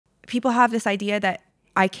people have this idea that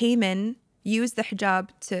I came in, used the hijab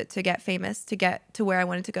to get famous, to get to where I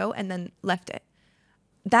wanted to go, and then left it.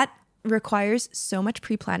 That requires so much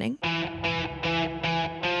pre-planning.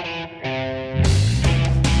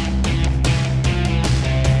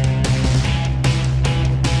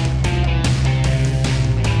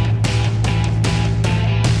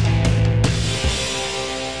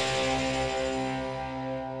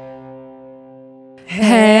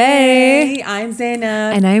 Hey, I'm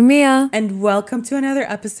Zainab. And I'm Mia. And welcome to another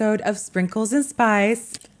episode of Sprinkles and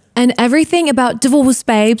Spice. And everything about divorce,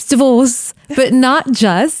 babes, divorce. But not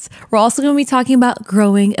just. We're also going to be talking about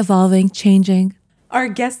growing, evolving, changing. Our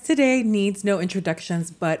guest today needs no introductions,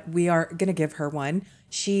 but we are going to give her one.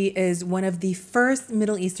 She is one of the first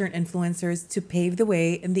Middle Eastern influencers to pave the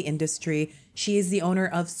way in the industry. She is the owner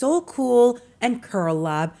of Soul Cool and Curl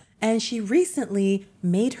Lab. And she recently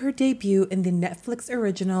made her debut in the Netflix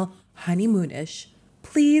original Honeymoonish.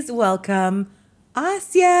 Please welcome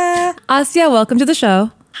Ascia. Ascia, welcome to the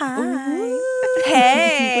show. Hi.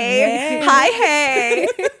 Hey. Hi, hey.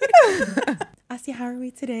 Ascia, how are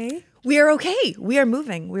we today? We are okay. We are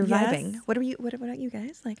moving. We're Yes. vibing. What about you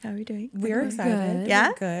guys? Like, how are you doing? We're excited. good. Yeah?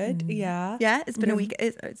 We're good. Yeah. Yeah, it's been a week.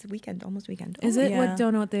 It's a weekend, almost weekend. Is it? yeah. What?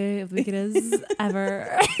 Don't know what day of the week it is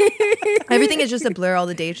ever. Everything is just a blur. All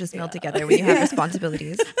the days just meld together when you have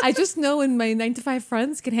responsibilities. I just know when my 9-to-5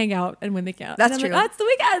 friends can hang out and when they can't. That's and true. Like, oh, it's the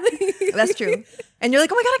weekend. That's true. And you're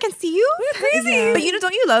like, oh my God, I can see you. Crazy. Yeah. But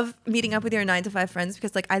don't you love meeting up with your 9-to-5 friends?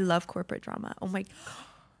 Because like I love corporate drama. Oh my.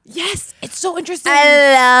 Yes, it's so interesting.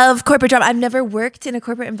 I love corporate drama. I've never worked in a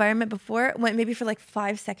corporate environment before. Went maybe for like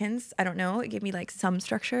 5 seconds. I don't know. It gave me like some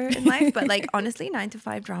structure in life. But like honestly,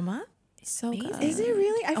 9-to-5 drama. so Amazing. good. Is it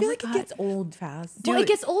really? I feel my like God. it gets old fast. Well, Dude. it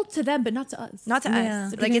gets old to them, but not to us. Not to Yeah.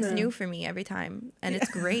 us. Like it's True. new for me every time. And it's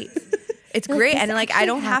great. It's Like, great. this And like I actually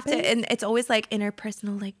don't have to, happens? and it's always like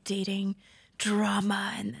interpersonal like dating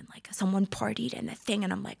drama, and then like someone partied and a thing,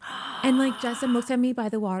 and I'm like, And like Justin looks at me by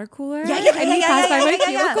the water cooler. Yeah, yeah, and he yeah, passed yeah, by my yeah, yeah,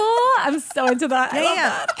 yeah. cubicle. I'm so into that. I love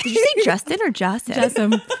that. Did you say Justin or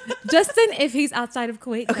Justin? Justin, if he's outside of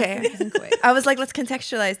Kuwait. Okay. Justin if he's in Kuwait. I was like, let's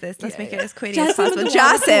contextualize this. Let's make it as Kuwaiti as Jasmine possible. with the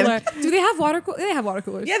water Jasim. cooler. Do they have water coolers? They have water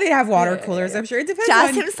coolers. Yeah, they have water coolers. I'm sure it depends.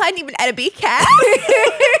 جاسم صاير من أرابيكا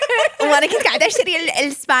وأنا كنت قاعدة أشتري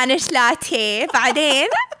الإسبانيش لاتيه بعدين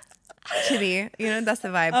كذي, that's the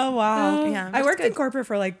vibe. Oh wow. Yeah, I that's worked in good. corporate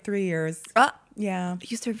for like 3 years. Yeah.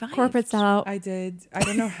 You survived. Corporate's out. I did. I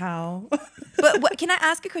don't know how. But can I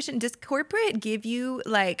ask a question? Does corporate give you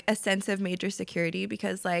like a sense of major security?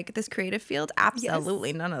 Because like this creative field,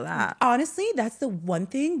 absolutely none of that. Honestly, that's the one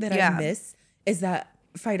thing that Yeah. I miss is that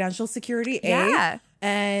financial security. Yeah.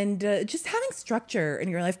 And just having structure in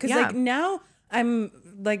your life. Because Yeah. like now I'm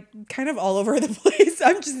like kind of all over the place.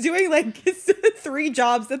 I'm just doing like 3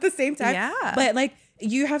 jobs at the same time. Yeah. But like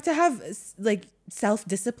you have to have like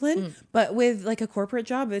self-discipline. But with like a corporate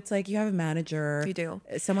job, it's like you have a manager. You do.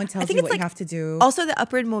 Someone tells think you it's what you like have to do. Also, the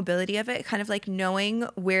upward mobility of it, kind of like knowing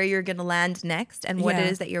where you're going to land next and what it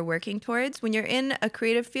Yeah. is that you're working towards. When you're in a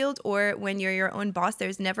creative field or when you're your own boss,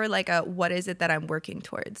 there's never like a what is it that I'm working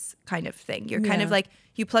towards kind of thing. You're kind of Yeah. like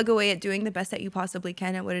you plug away at doing the best that you possibly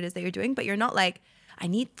can at what it is that you're doing, but you're not like, I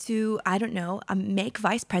need to, I don't know, make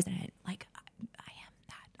vice president. Like, I am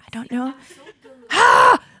that. I don't know.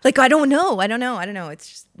 Like, I don't know. It's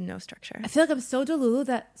just no structure. I feel like I'm so delulu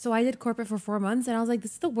that, so I did corporate for 4 months and I was like,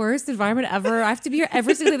 this is the worst environment ever. I have to be here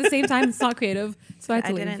every single day at the same time. It's not creative. So I had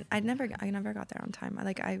to leave. I never got there on time.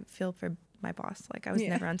 I feel for my boss. Like I was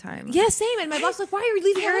never on time. Yeah, same. And my boss was like, why are you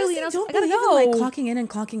leaving early? And I was don't like, I gotta believe in go. like clocking in and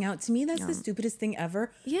clocking out. To me, that's the stupidest thing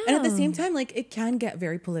ever. Yeah. And at the same time, like it can get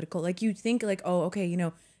very political. Like you think like, oh, okay,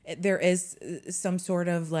 there is some sort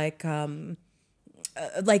of like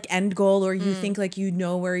end goal, or you think like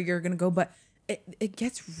where you're gonna go, but it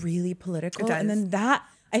gets really political. It does. And then that,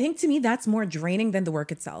 I think to me, that's more draining than the work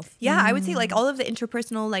itself. Yeah, I would say like all of the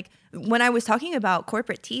interpersonal, like when I was talking about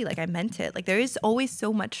corporate tea, like I meant it. Like there is always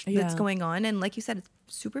so much that's Yeah. going on. And like you said, it's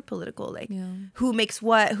super political. Like who makes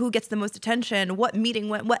what, who gets the most attention, what meeting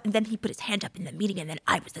went what. And then he put his hand up in the meeting and then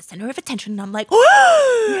I was the center of attention. And I'm like,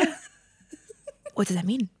 oh! What does that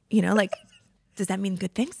mean? Like, does that mean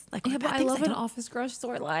good things? Like, Yeah, what but bad I things? love an don't- office crush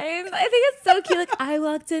storyline. I think it's so cute. Like I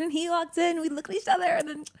walked in and he walked in, we looked at each other, and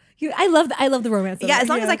then I love the romance. Of Yeah, it. as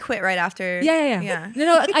long as I quit right after. Yeah.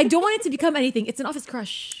 No, I don't want it to become anything. It's an office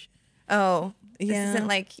crush. Oh, this Yeah. isn't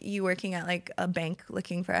like you working at like a bank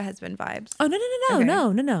looking for a husband vibes. Oh no, Okay.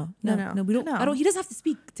 no. We don't. I don't. He doesn't have to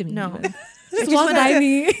speak to me. No. even. Just walk by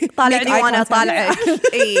me. طالعني وانا contact. طالعك.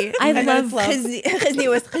 إيه. I then love it's love. خزني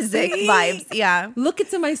وخزك vibes. Yeah. look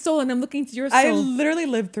into my soul, and I'm looking to your I soul. literally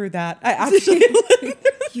lived through that. I actually lived through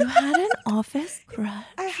You had an office crush.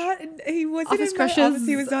 He wasn't Office in my crushes. office.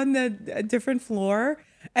 He was on a different floor.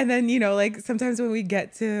 And then, you know, like sometimes when we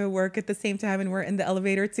get to work at the same time and we're in the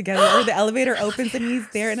elevator together, or the elevator opens and he's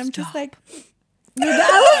there, and I'm just like, Not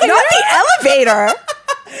the elevator.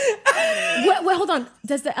 Wait, hold on.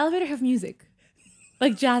 Does the elevator have music?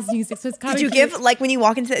 Like jazz music? So it's kind Did of you give, like, when you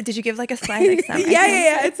walk into, did you give like a sign? Like,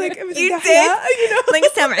 yeah. It's like, You did? you know, Like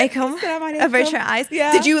Assalamu alaikum. Assalamu alaikum. Avert your eyes.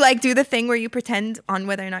 Yeah. Did you like do the thing where you pretend on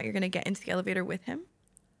whether or not you're going to get into the elevator with him?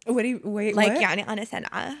 what do you, wait, Like, what? يعني أنا سنة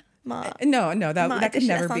ما. No, that could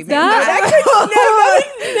never be me. That- That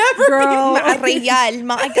could never Girl. مع الرجال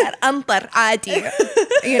ما أقدر أنطر عادي.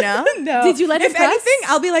 You know? No. Did you let him If cuss? anything,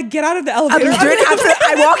 I'll be like, get out of the I'm elevator. doing after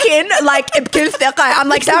I walk in like بكل ثقة. I'm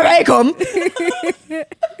like السلام عليكم.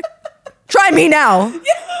 Try me now.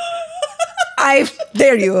 I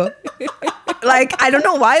dare you. Like, I don't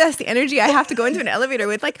know why that's the energy I have to go into an elevator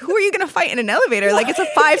with. Like, who are you gonna fight in an elevator? Like, it's a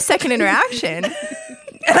 5-second interaction.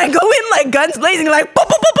 And I go in like guns blazing, like, "Ba,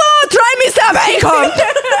 ba, ba, ba, try me, Sam Acom."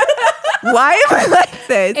 Why am I like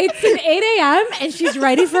this? It's an 8 a.m. and she's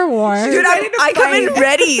ready for war. Dude, ready to I come in fight.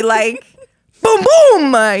 ready, like, boom,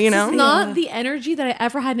 boom, you know? It's not the energy that I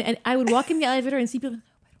ever had. And I would walk in the elevator and see people,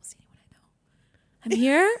 I don't see anyone I know. I'm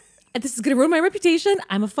here, and this is going to ruin my reputation.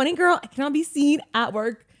 I'm a funny girl. I cannot be seen at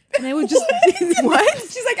work. And I would just, What?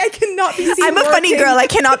 She's like, I cannot be seen I'm a funny working. girl. I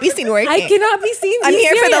cannot be seen working. I cannot be seen. I'm being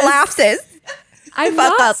here for the serious. laughs, sis. I'm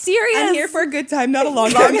Fuck not up. serious. I'm here for a good time, not a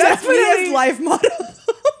long time. That's Mia's life motto.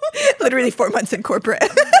 Literally 4 months in corporate.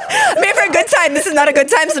 I'm here for a good time. This is not a good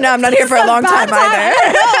time, so now I'm not here for a long time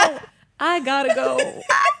either. I gotta go.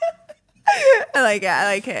 I like it. I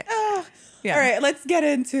like it. Yeah. All right, let's get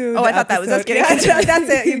into. Oh, the I thought that was us episode. getting into it. That's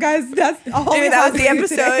it, you guys. That's all. Maybe we that have was for the you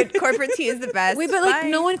today. episode. Corporate tea is the best. Wait, but like, Bye.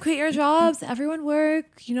 no one quit your jobs. Everyone work.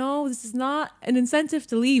 You know, this is not an incentive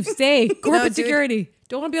to leave. Stay. Corporate dude. security.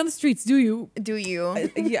 Don't want to be on the streets, do you? Do you?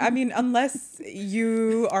 Yeah, I mean, unless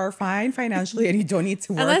you are fine financially and you don't need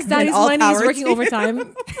to work, Unless then daddy's all money is power working to you.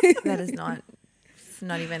 overtime. That is not. It's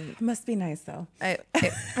not even. Must be nice though. All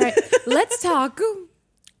right, let's talk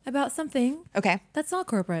about something Okay. that's not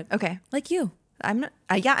corporate. Okay. Like you. I'm not.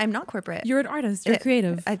 Yeah, I'm not corporate. You're an artist. You're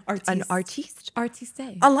creative. An artiste. Artiste.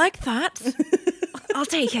 I like that. I'll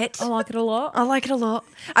take it. I like it a lot. I like it a lot.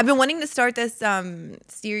 I've been wanting to start this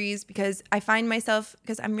series because I find myself,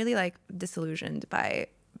 because I'm really like disillusioned by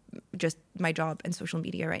just my job and social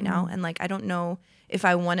media right now. And like, I don't know if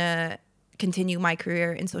I want to continue my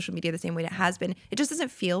career in social media the same way it has been. It just doesn't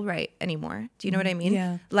feel right anymore. Do you know what I mean?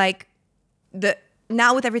 Yeah. Like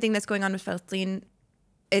now with everything that's going on with Palestine,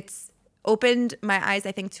 it's opened my eyes,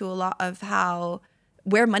 I think, to a lot of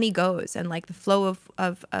where money goes and like the flow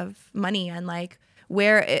of money and like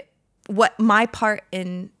what my part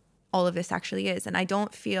in all of this actually is. And I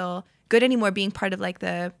don't feel good anymore being part of like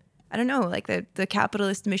the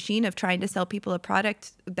capitalist machine of trying to sell people a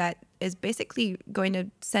product that is basically going to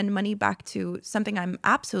send money back to something I'm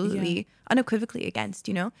absolutely unequivocally against,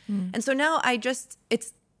 you know? And so now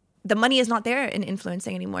the money is not there in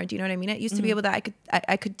influencing anymore. Do you know what I mean? It used to be able that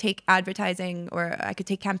I could take advertising or I could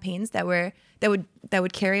take campaigns that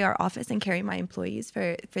would carry our office and carry my employees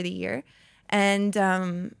for the year. And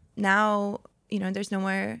now, you know, there's no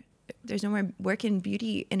more work in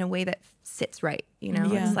beauty in a way that sits right. You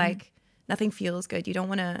know, it's like nothing feels good. You don't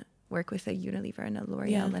want to work with a Unilever and a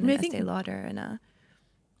L'Oreal and an Estee Lauder and a.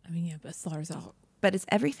 I mean, yeah, but Slaughter's out. But it's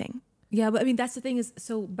everything. Yeah, but I mean, that's the thing is,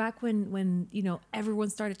 so back when you know, everyone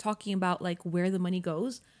started talking about like where the money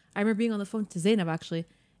goes, I remember being on the phone to Zainab actually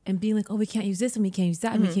and being like, oh, we can't use this and we can't use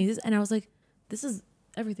that and we can't use this. And I was like, this is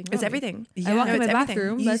everything. It's around me. everything. I walk in my it's everything.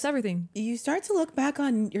 bathroom, that's everything. You start to look back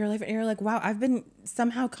on your life and you're like, wow, I've been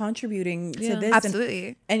somehow contributing to this.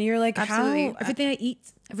 Absolutely. And you're like, Absolutely. how? Everything I eat,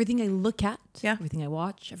 everything I look at, Yeah. everything I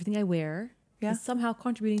watch, everything I wear Yeah. is somehow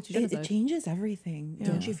contributing to It genocide. changes everything.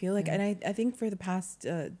 Don't you feel like? And I think for the past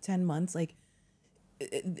 10 months, like,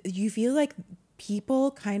 you feel like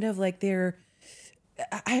people kind of like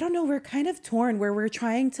I don't know, we're kind of torn where we're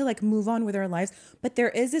trying to like move on with our lives, but there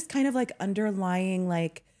is this kind of like underlying,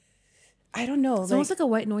 like, I don't know. It's almost like a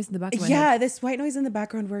white noise in the back of my yeah, head. this white noise in the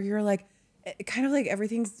background where you're like, kind of like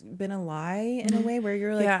everything's been a lie in a way where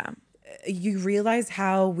you're like, you realize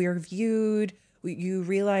how we're viewed. You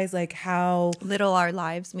realize like how Little our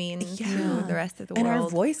lives mean to the rest of the and world. our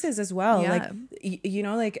voices as well. Yeah. Like, you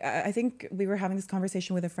know, like I think we were having this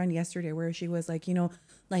conversation with a friend yesterday where she was like, you know,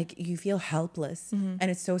 like you feel helpless and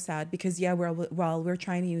it's so sad because while we're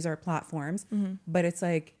trying to use our platforms, but it's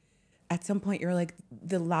like, at some point you're like,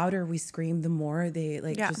 the louder we scream, the more they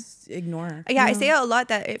like just ignore. Yeah, I say a lot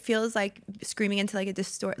that it feels like screaming into like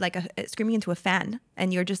screaming into a fan,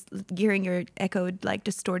 and you're just hearing your echoed, like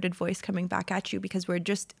distorted voice coming back at you, because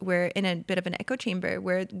we're in a bit of an echo chamber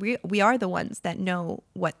where we are the ones that know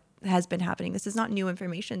what has been happening. This is not new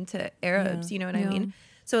information to Arabs, you know what I mean?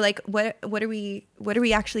 So like, what are we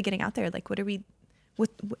actually getting out there? Like,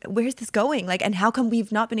 where's this going? Like, and how come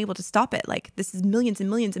we've not been able to stop it? Like, this is millions and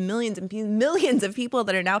millions and millions and millions of people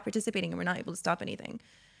that are now participating, and we're not able to stop anything.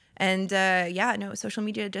 And social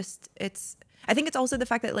media I think it's also the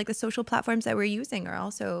fact that like the social platforms that we're using are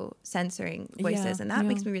also censoring voices, and that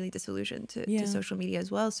makes me really disillusioned to social media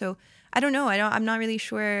as well. So I don't know. I'm not really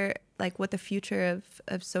sure like what the future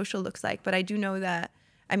of social looks like, but I do know that,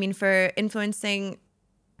 I mean, for influencing,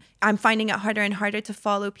 I'm finding it harder and harder to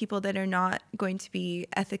follow people that are not going to be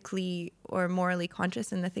ethically or morally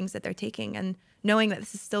conscious in the things that they're taking, and knowing that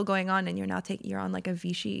this is still going on, and you're on like a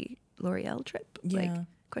Vichy L'Oreal trip. Like,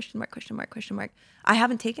 question mark, question mark, question mark. I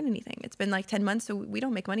haven't taken anything. It's been like 10 months, so we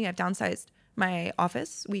don't make money. I've downsized my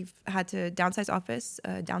office. We've had to downsize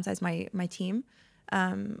downsize my team.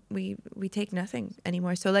 We take nothing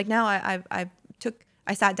anymore. So like now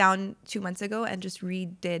I sat down 2 months ago and just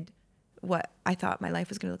redid what I thought my life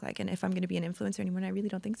was going to look like, and if I'm going to be an influencer anymore. And I really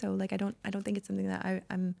don't think so. Like I don't think it's something that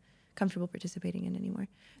I'm comfortable participating in anymore.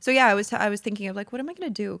 So yeah, I was thinking of like, what am I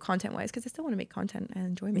going to do content wise, because I still want to make content and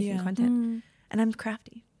enjoy making content. And I'm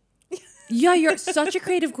crafty. Yeah, you're such a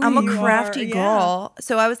creative queen. I'm a crafty girl.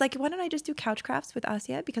 So I was like, why don't I just do couch crafts with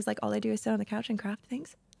Ascia, because like all I do is sit on the couch and craft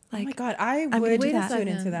things. Like, oh my God, I would tune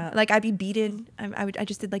into that. Like I'd be beaded. I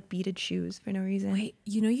just did like beaded shoes for no reason. Wait,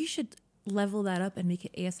 you should level that up and make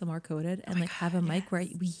it ASMR coded, and have a mic where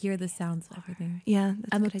we hear the sounds of everything. Yeah,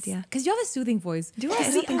 that's a good idea. Because you have a soothing voice. Do I?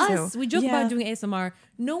 See, us, we joke about doing ASMR.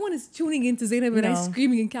 No one is tuning into Zainab and I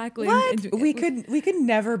screaming and cackling. What? We could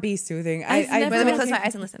never be soothing. Let me close my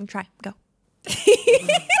eyes and listen. Try. Go.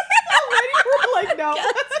 Like, no.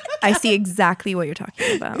 I see exactly what you're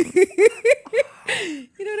talking about. You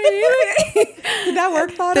know what I mean? Did that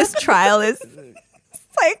work, Thada? This trial is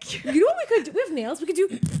like, you know what we could do? We have nails. We could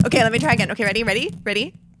do. Okay, let me try again. Okay,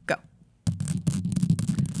 ready? Go.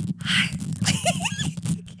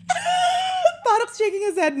 Thada's shaking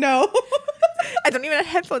his head no. I don't even have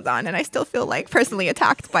headphones on, and I still feel like personally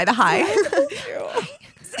attacked by the high.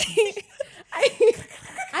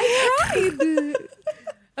 I tried.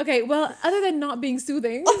 Okay, well, other than not being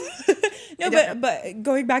soothing. No, but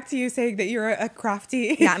going back to you saying that you're a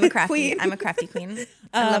crafty. Yeah, I'm a crafty. queen. I'm a crafty queen.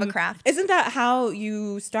 I love a craft. Isn't that how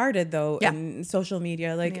you started though in social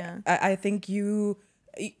media? Like, I think you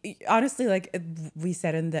honestly, like we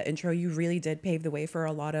said in the intro, you really did pave the way for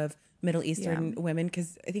a lot of Middle Eastern women,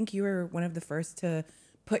 because I think you were one of the first to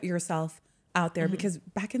put yourself out there, because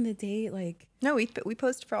back in the day, like, no, we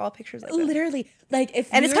post for all pictures like this. Literally, like, if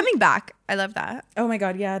and it's coming back. I love that. Oh my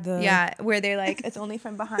God, yeah, where they're like, it's only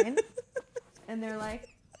from behind, and they're like,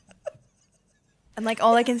 and like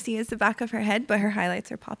all I can see is the back of her head, but her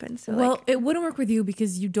highlights are popping. So well, like, it wouldn't work with you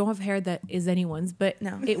because you don't have hair that is anyone's, but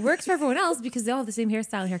no, it works for everyone else because they all have the same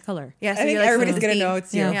hairstyle, hair color. Yeah, so I think like, everybody's gonna know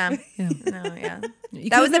it's you. Yeah.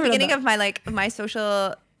 That was the beginning of my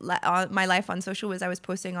social. My life on social was I was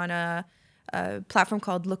posting on a platform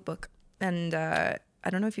called Lookbook, and I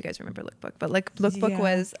don't know if you guys remember Lookbook, but like Lookbook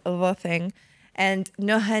was the thing. And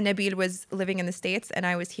Noha Nabil was living in the States, and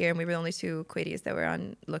I was here, and we were the only two Kuwaitis that were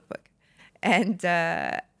on Lookbook. And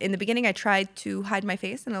in the beginning, I tried to hide my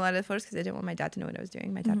face in a lot of the photos because I didn't want my dad to know what I was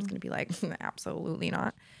doing. My dad was going to be like, absolutely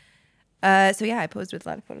not. So yeah, I posed with a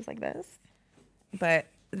lot of photos like this. But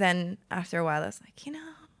then after a while, I was like,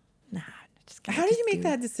 nah. How did you make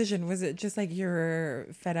that decision? Was it just like you're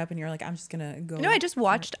fed up and you're like, I'm just gonna go? No,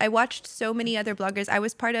 I watched so many other bloggers. I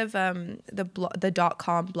was part of the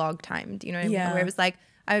 .com blog time. Do you know what I mean? Where it was like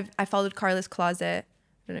I followed Carla's Closet.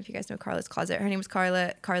 I don't know if you guys know Carla's Closet. Her name was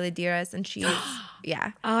Carla Diaz, and she's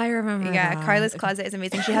I remember. Yeah, that. Carla's Closet is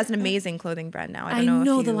amazing. She has an amazing clothing brand now. I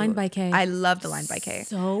know the Line by K. I love the Line by K.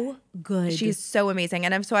 So good. She's so amazing,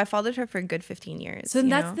 and I followed her for a good 15 years. So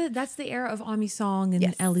that's the era of Ami Song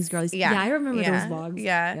and Ellie's Girlies. Yeah, I remember those vlogs.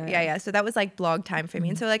 Yeah. So that was like blog time for me,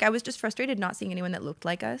 and so like I was just frustrated not seeing anyone that looked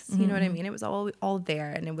like us. You know what I mean? It was all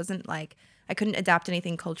there, and it wasn't like I couldn't adapt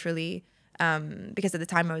anything culturally because at the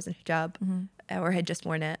time I was in hijab or had just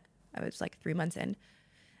worn it. I was like 3 months in,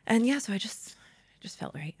 and so I just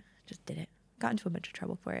felt right. Just did it. Got into a bunch of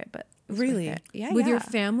trouble for it, but it was really, worth it. With your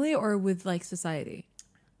family or with like society?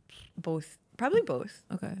 Both. Probably both.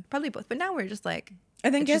 Okay. Probably both. But now we're just like,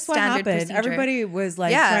 and then guess what happened? Procedure. Everybody was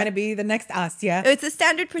like trying to be the next Ascia. It's a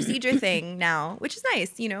standard procedure thing now, which is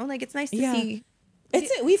nice. Like it's nice to see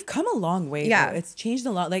We've come a long way. Yeah. Though. It's changed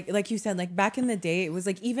a lot. Like you said, like back in the day, it was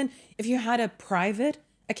like even if you had a private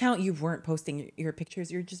account, you weren't posting your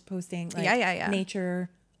pictures. You're just posting like nature,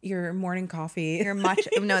 your morning coffee. Your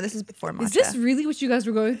matcha. No, this is before matcha. Is this really what you guys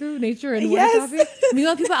were going through? Nature and morning coffee?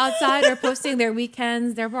 Meanwhile, people outside are posting their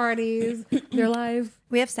weekends, their parties, their life.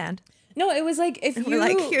 We have sand. No, it was like if We're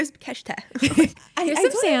like, here's keshta. Here's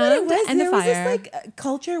some sand and the there was fire. this like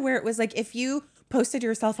culture where it was like if you posted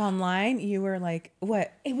yourself online, you were like,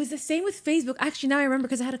 what? It was the same with Facebook. Actually, now I remember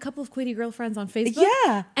because I had a couple of Kuwaiti girlfriends on Facebook.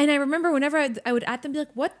 Yeah. And I remember whenever I would at them, be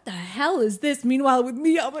like, what the hell is this? Meanwhile, with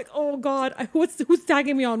me, I'm like, oh God, who's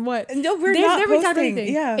tagging me on what? No, we're They've not never tagged posting.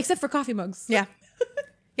 anything. Yeah. Except for coffee mugs. Yeah.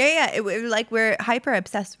 Yeah. Like we're hyper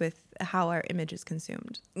obsessed with how our image is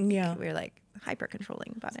consumed. Yeah. We're like hyper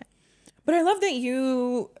controlling about it. But I love that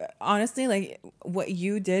you, honestly, like what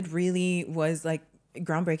you did really was like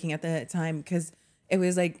groundbreaking at the time because it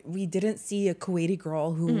was like we didn't see a Kuwaiti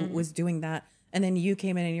girl who was doing that. And then you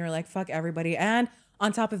came in and you were like, fuck everybody. And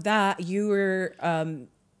on top of that, you were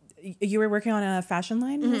working on a fashion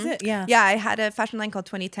line, was it? Yeah. Yeah, I had a fashion line called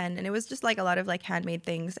 2010 and it was just like a lot of like handmade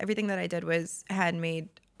things. Everything that I did was handmade.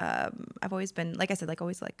 I've always been, like I said, like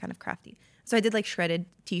always like kind of crafty. So I did like shredded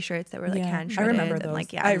t-shirts that were like hand shredded. I remember those. And,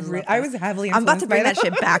 like, yeah, I was heavily influenced I'm about to bring by that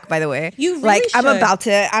shit back, by the way. You really like should.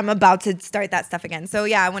 I'm about to start that stuff again. So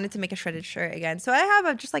yeah, I wanted to make a shredded shirt again. So I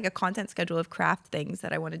have just like a content schedule of craft things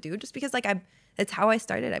that I want to do just because like it's how I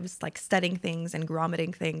started. I was like studying things and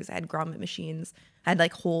grommeting things. I had grommet machines. I had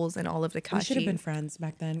like holes in all of the kashi. We should have been friends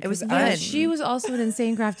back then. It was Yeah, fun. she was also an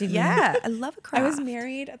insane crafty. Yeah, I love a craft. I was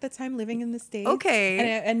married at the time, living in the States.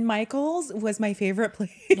 Okay. And Michael's was my favorite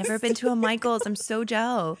place. Never been to a Michael's. I'm so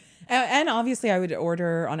gel. And obviously, I would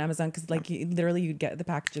order on Amazon because, like, literally, you'd get the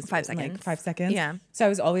packages 5 in, like seconds. 5 seconds. Yeah. So I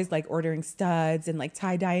was always like ordering studs and like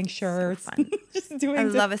tie dyeing shirts. fun. Just doing. I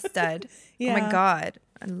love a stud. Oh Yeah. my God.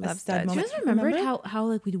 I love stud studs. Do you moment. guys remember how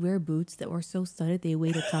like we'd wear boots that were so studded they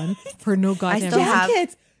weighed a ton for no goddamn still reason? have-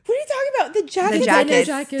 Jackets. What are you talking about? The jackets. jackets.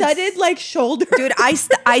 Jackets. Studded like shoulder. Dude,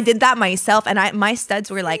 I did that myself, and my studs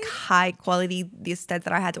were like high quality. These studs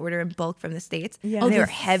that I had to order in bulk from the States. Yeah. And Oh, they the were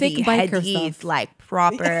heavy, thick biker heady, stuff. like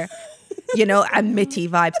proper, Amity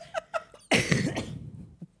vibes.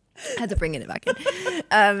 Had to bring it back in.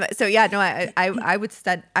 So yeah, no, I would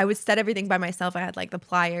stud everything by myself. I had like the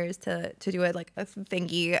pliers to do it like a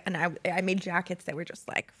thingy, and I made jackets that were just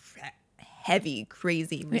like heavy,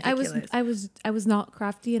 crazy, ridiculous. I was not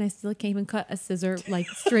crafty, and I still can't even cut a scissor like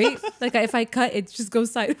straight. Like if I cut, it just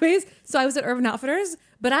goes sideways. So I was at Urban Outfitters,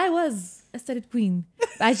 but I was a studded queen.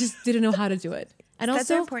 I just didn't know how to do it. And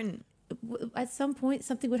Studs are also, important. at some point,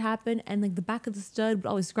 something would happen, and like the back of the stud would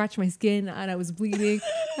always scratch my skin, and I was bleeding.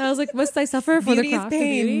 And I was like, "Must I suffer for the Beauty's craft of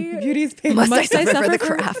pain. beauty? Beauty's pain. Must I Must I suffer for the suffer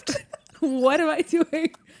for- craft? What am I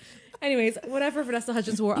doing?" Anyways, whatever Vanessa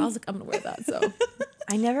Hudgens wore, I was like, "I'm gonna wear that." So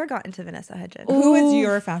I never got into Vanessa Hudgens. Who is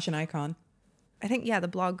your fashion icon? I think the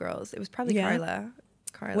blog girls. It was probably Yeah.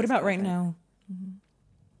 Carla. What about right now?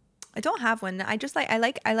 I don't have one. I just I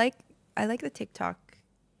like the TikTok.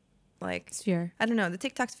 Like sphere. I don't know. The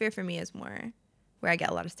TikTok sphere for me is more where I get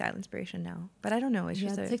a lot of style inspiration now. But I don't know. It's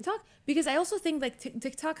Yeah, just TikTok, because I also think like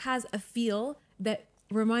TikTok has a feel that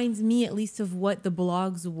reminds me at least of what the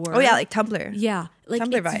blogs were. Oh yeah, like Tumblr. yeah, like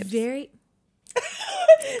Tumblr it's vibes. very.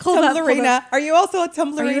 Hold up. Tumblerina. Are you also a Are you a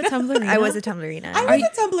Tumblerina? Tumblerina? I was a Tumblrina. I was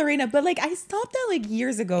a Tumblerina, but like I stopped that like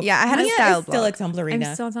years ago. Yeah, I had a Mia style is still a blog. I'm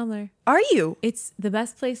Tumblerina. still on Tumblr. Are you? It's the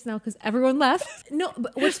best place now because everyone left. No,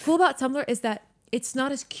 but what's cool about Tumblr is that it's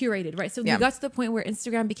not as curated, right? So Yeah. we got to the point where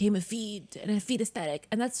Instagram became a feed and a feed aesthetic,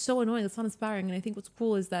 and that's so annoying. That's not inspiring. And I think what's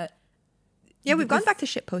cool is that Yeah, we've gone back to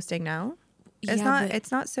shit posting now. It's Yeah, not. but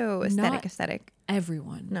It's not so not- aesthetic.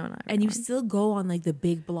 everyone, No, not and you everyone. still go on like the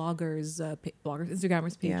big bloggers,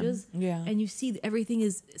 Instagrammers pages, Yeah. and you see that everything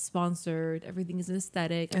is sponsored, everything is an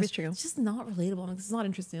aesthetic. That's true. It's just not relatable. Like, it's not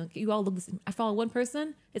interesting. Like, you all look the same. I follow one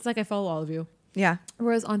person. It's like I follow all of you. Yeah,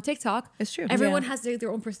 Whereas on TikTok, It's true. Everyone Yeah. has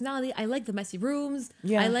their own personality. I like the messy rooms.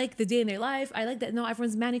 Yeah. I like the day in their life. I like that no,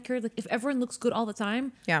 everyone's manicured. Like if everyone looks good all the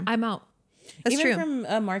time, Yeah. I'm out. that's Even true. from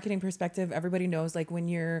a marketing perspective, everybody knows like when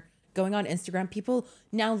you're going on Instagram, people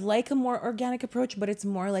now like a more organic approach, but it's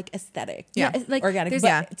more like aesthetic. Yeah. it's like Organic. there's-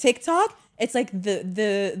 But TikTok, it's like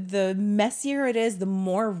the messier it is, the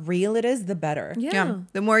more real it is, the better. Yeah.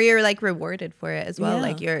 The more you're like rewarded for it as well. Yeah.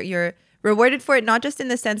 Like you're rewarded for it, not just in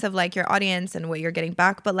the sense of like your audience and what you're getting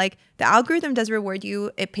back, but like the algorithm does reward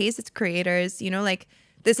you. It pays its creators, like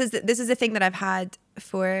this is the thing that I've had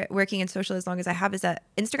for working in social as long as I have, is that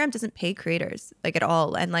Instagram doesn't pay creators like at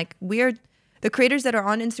all. And like the creators that are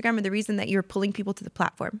on Instagram are the reason that you're pulling people to the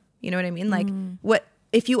platform. You know what I mean? Like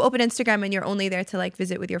if you open Instagram and you're only there to like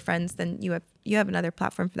visit with your friends, then you have another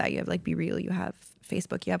platform for that. You have like Be Real, you have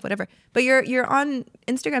Facebook, you have whatever. But you're on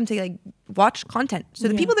Instagram to like watch content. So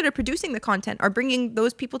the people that are producing the content are bringing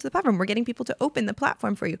those people to the platform. We're getting people to open the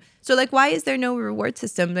platform for you. So like, why is there no reward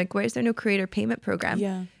system? Like, why is there no creator payment program?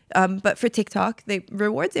 Yeah. But for TikTok, they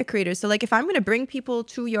reward their creators. So like, if I'm going to bring people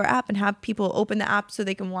to your app and have people open the app so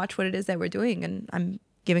they can watch what it is that we're doing, and I'm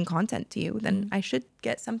giving content to you, then I should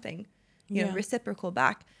get something, you know, reciprocal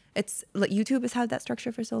back. It's like YouTube has had that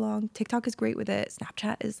structure for so long. TikTok is great with it.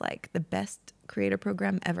 Snapchat is like the best creator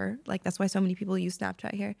program ever. Like, that's why so many people use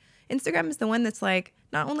Snapchat here. Instagram is the one that's like,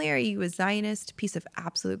 not only are you a Zionist piece of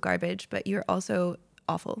absolute garbage, but you're also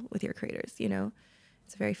awful with your creators, you know?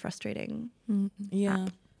 It's very frustrating. Yeah. App.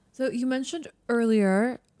 So you mentioned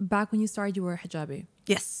earlier, back when you started, you were a hijabi.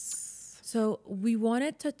 Yes. So we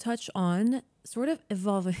wanted to touch on sort of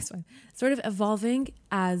evolving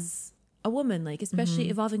as a woman, like especially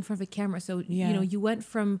evolving in front of a camera. So, you know, you went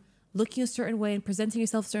from looking a certain way and presenting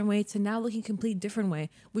yourself a certain way to now looking a complete different way,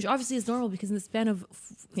 which obviously is normal because in the span of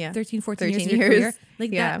 13, 14 years of your career,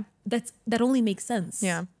 like that only makes sense.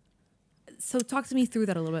 Yeah. So talk to me through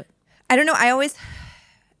that a little bit. I don't know. I always,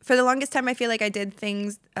 for the longest time, I feel like I did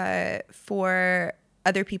things for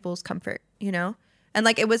other people's comfort, you know? And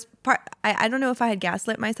like it was I don't know if I had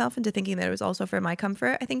gaslit myself into thinking that it was also for my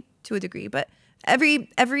comfort. I think to a degree, but every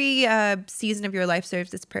season of your life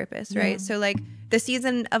serves its purpose, right? So like the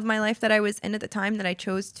season of my life that I was in at the time that I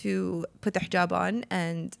chose to put the hijab on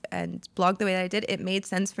and blog the way that I did, it made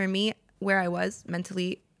sense for me where I was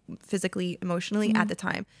mentally, physically, emotionally at the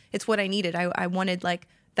time. It's what I needed. I wanted like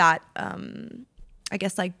that, I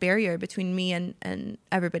guess like barrier between me and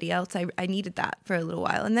everybody else. I needed that for a little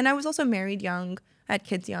while. And then I was also married young. I had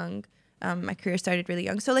kids young. My career started really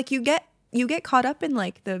young. So like you get caught up in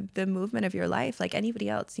like the movement of your life like anybody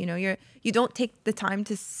else, you know. You don't take the time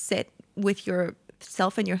to sit with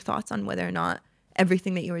yourself and your thoughts on whether or not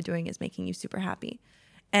everything that you were doing is making you super happy.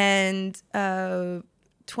 And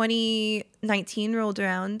 2019 rolled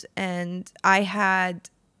around and I had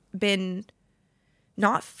been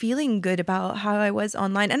not feeling good about how I was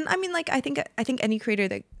online. And I mean, like, I think any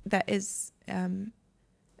creator that is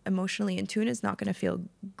emotionally in tune is not going to feel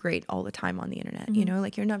great all the time on the internet. You know,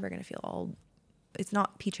 like you're never going to feel it's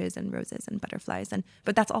not peaches and roses and butterflies.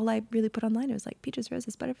 But that's all I really put online. It was like peaches,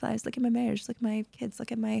 roses, butterflies. Look at my marriage. Look at my kids.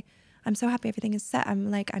 Look at I'm so happy everything is set.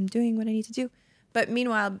 I'm doing what I need to do. But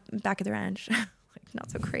meanwhile, back at the ranch, like not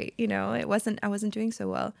so great. You know, I wasn't doing so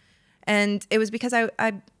well. And it was because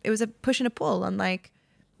it was a push and a pull on like,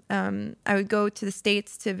 I would go to the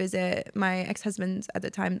States to visit my ex-husband's at the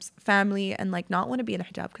time's family and like not want to be in a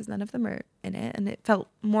hijab because none of them are in it. And it felt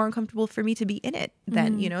more uncomfortable for me to be in it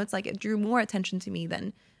then, you know, it's like it drew more attention to me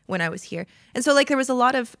than when I was here. And so like there was a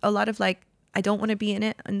lot of like, I don't want to be in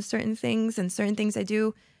it on certain things and certain things I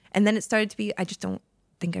do. And then it started to be, I just don't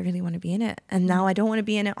think I really want to be in it. And now I don't want to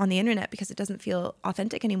be in it on the internet because it doesn't feel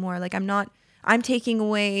authentic anymore. Like I'm taking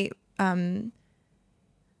away,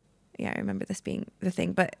 I remember this being the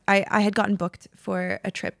thing, but I had gotten booked for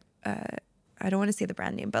a trip. I don't want to say the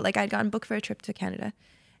brand name, but like I'd gotten booked for a trip to Canada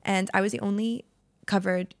and I was the only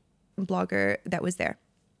covered blogger that was there.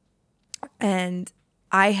 And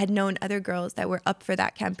I had known other girls that were up for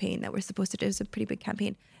that campaign that were supposed to do. It was a pretty big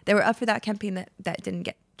campaign. They were up for that campaign that didn't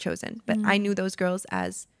get chosen. But I knew those girls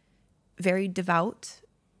as very devout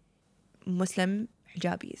Muslim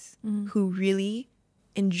hijabis who really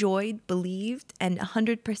enjoyed, believed, and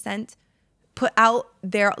 100% put out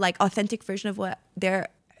their like authentic version of what their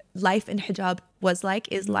life in hijab was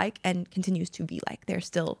like, is like, and continues to be like. They're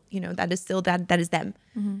still, you know, that is them.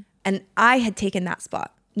 And I had taken that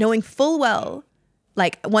spot, knowing full well,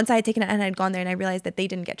 like once I had taken it and I had gone there and I realized that they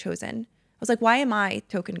didn't get chosen. I was like, why am I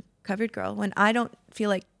token covered girl when I don't feel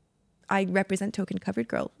like I represent token covered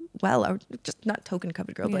girl well, or just not token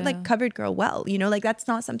covered girl, but like covered girl well, you know, like that's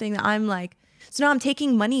not something that I'm like. So now I'm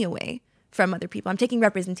taking money away from other people. I'm taking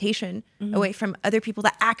representation away from other people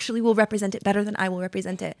that actually will represent it better than I will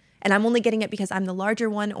represent it. And I'm only getting it because I'm the larger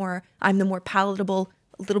one or I'm the more palatable,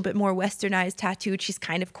 a little bit more westernized, tattooed. She's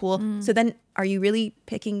kind of cool. So then are you really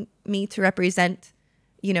picking me to represent,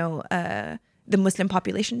 you know, the Muslim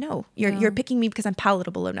population? No, you're picking me because I'm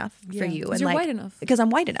palatable enough for you. And you're like, white enough. Because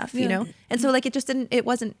I'm white enough, you know? And so like, it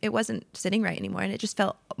wasn't sitting right anymore. And it just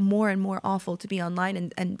felt more and more awful to be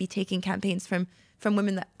online and be taking campaigns from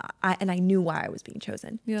women that I knew why I was being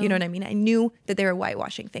chosen. Do you know what I mean? I knew that they were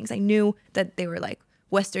whitewashing things. I knew that they were like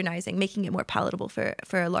westernizing, making it more palatable for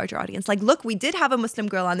a larger audience. Like, look, we did have a Muslim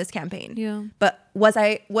girl on this campaign. But was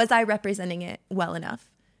I representing it well enough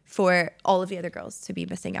for all of the other girls to be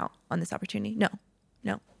missing out on this opportunity?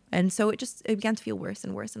 No. And so it began to feel worse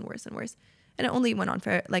and worse and worse and worse. And it only went on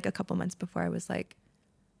for like a couple months before I was like,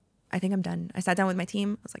 I think I'm done. I sat down with my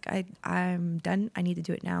team. I was like, I'm done. I need to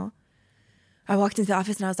do it now. I walked into the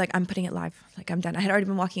office and I was like, I'm putting it live. Like, I'm done. I had already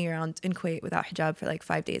been walking around in Kuwait without hijab for like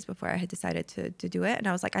 5 days before I had decided to do it. And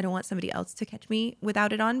I was like, I don't want somebody else to catch me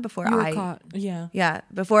without it on before You were caught. Yeah.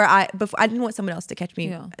 Before I didn't want someone else to catch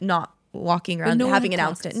me not walking around having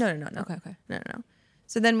announced it. No. Okay. No.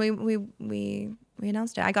 So then we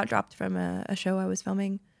announced it. I got dropped from a show I was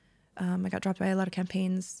filming. I got dropped by a lot of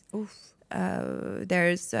campaigns. Oof.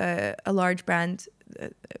 There's a large brand,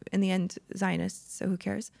 in the end, Zionists, so who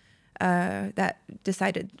cares, that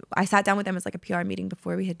decided, I sat down with them as like a PR meeting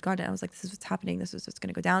before we had gone and I was like, this is what's happening. This is what's going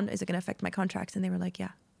to go down. Is it going to affect my contracts? And they were like,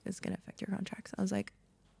 yeah, it's going to affect your contracts. I was like,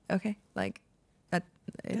 okay, like that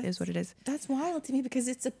it is what it is. That's wild to me because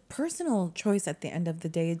it's a personal choice at the end of the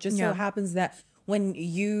day. It just so happens that when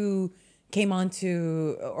you came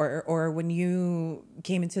onto or when you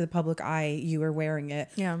came into the public eye, you were wearing it.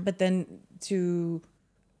 Yeah. But then to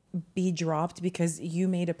be dropped because you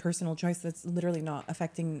made a personal choice that's literally not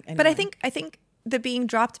affecting anyone. But I think the being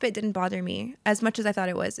dropped bit didn't bother me as much as I thought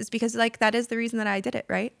it was. It's because like that is the reason that I did it,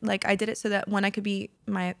 right? Like I did it so that one, I could be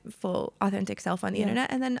my full authentic self on the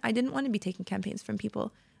internet, and then I didn't want to be taking campaigns from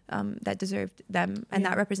people that deserved them and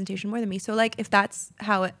that representation more than me. So like if that's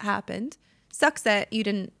how it happened, sucks that you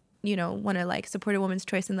didn't, want to like support a woman's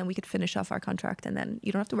choice and then we could finish off our contract and then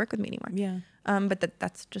you don't have to work with me anymore. Yeah. But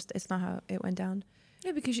that's just, it's not how it went down.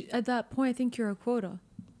 Yeah, because at that point, I think you're a quota.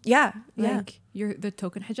 Yeah. Like you're the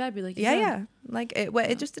token hijab. Like Yeah. Like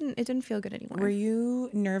it just didn't feel good anymore. Were you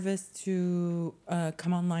nervous to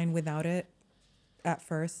come online without it at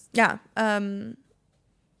first? Yeah.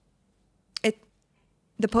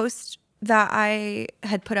 The post that I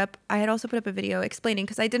had put up, I had also put up a video explaining,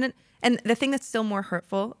 because I didn't, and the thing that's still more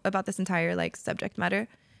hurtful about this entire like subject matter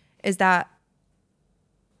is that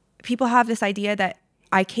people have this idea that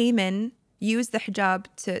I came in, used the hijab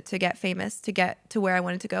to get famous, to get to where I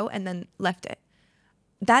wanted to go, and then left it.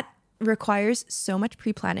 That requires so much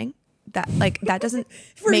pre-planning that doesn't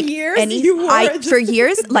for make years any for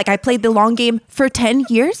years, like I played the long game for 10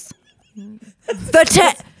 years.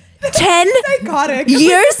 The 10 psychotic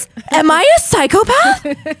years? Am I a psychopath?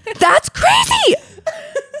 That's crazy.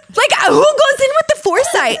 Like, who goes in with the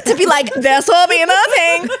foresight to be like, this will be the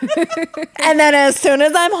thing, and then as soon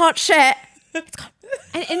as I'm hot shit, it's gone.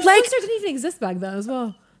 And like, didn't even exist back then as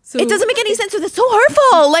well. So it doesn't make any sense. So that's so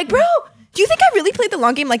hurtful. Like, bro, do you think I really played the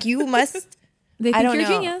long game? Like, you must. They think I don't you're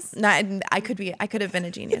know. a genius. No, I could have been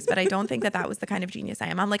a genius, but I don't think that was the kind of genius I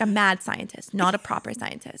am. I'm like a mad scientist, not a proper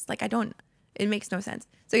scientist. Like, it makes no sense.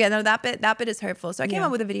 So yeah, no, that bit is hurtful. So I came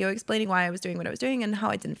out with a video explaining why I was doing what I was doing and how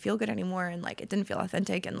I didn't feel good anymore, and like it didn't feel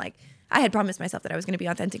authentic, and like I had promised myself that I was going to be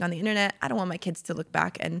authentic on the internet. I don't want my kids to look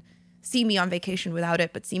back and see me on vacation without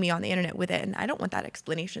it, but see me on the internet with it. And I don't want that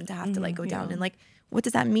explanation to have to like go down. And like, what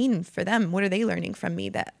does that mean for them? What are they learning from me,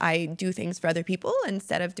 that I do things for other people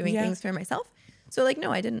instead of doing things for myself? So like,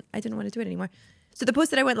 no, I didn't want to do it anymore. So the post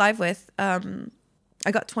that I went live with, I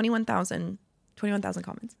got 21,000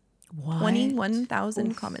 comments. What?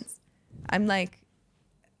 21,000 comments. I'm like,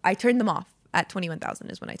 I turned them off at 21,000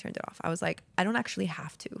 is when I turned it off. I was like, I don't actually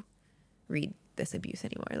have to read this abuse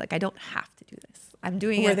anymore. Like, I don't have to do this. I'm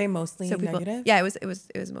doing it. Were they mostly negative? Yeah, it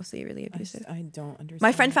was mostly really abusive. I don't understand.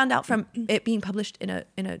 My friend found out from it being published in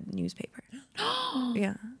a newspaper.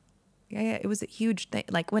 Yeah. It was a huge thing.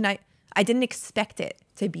 Like, when I didn't expect it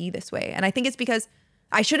to be this way. And I think it's because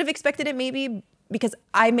I should have expected it, maybe because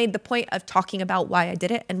I made the point of talking about why I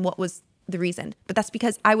did it and what was the reason. But that's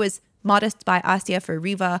because I was modest by Ascia for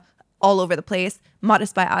Riva all over the place.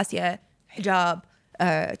 Modest by Ascia, hijab,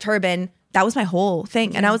 turban. That was my whole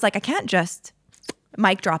thing. And I was like, I can't just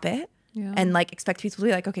mic drop it and like expect people to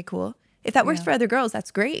be like, okay, cool. If that works for other girls,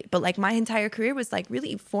 that's great. But like my entire career was like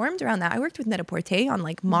really formed around that. I worked with Net-a-Porter on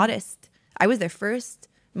like modest. I was their first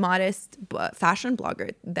modest fashion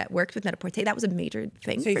blogger that worked with Net-a-Porter. That was a major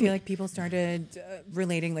thing. So you feel like people started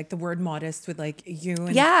relating like the word modest with like you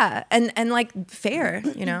and and like fair,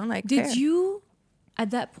 like did fair. you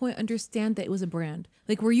at that point understand that it was a brand?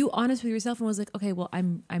 Like, were you honest with yourself and was like, okay, well,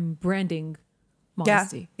 I'm branding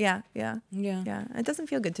modesty? Yeah. It doesn't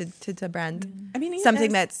feel good to brand. I mean,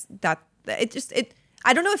 something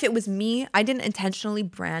I don't know if it was me. I didn't intentionally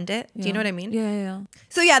brand it. Do you know what I mean? Yeah.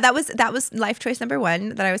 So yeah, that was life choice number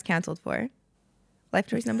 1 that I was canceled for. Life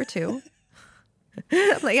choice number 2.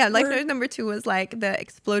 Life choice number 2 was like the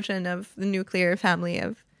explosion of the nuclear family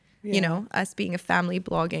of, us being a family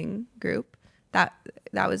blogging group. That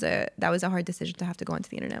was a hard decision to have to go onto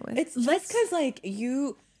the internet with. It's just because like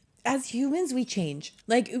as humans, we change.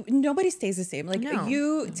 Like nobody stays the same. Like No.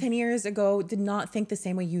 you 10 years ago did not think the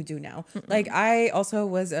same way you do now. Like I also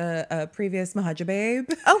was a previous Mahaja babe.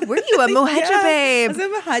 Oh, were you a Mohaja babe? I was a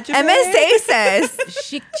Mahaja babe. MSA says.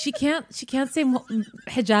 She can't say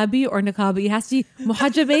hijabi or niqabi. It has to be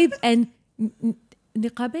muhajjab and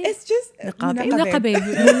niqabi. It's just Niqabi.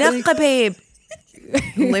 Niqababe.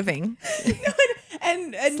 Living.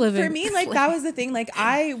 and Living. for me, like that was the thing. Like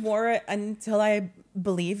I wore it until I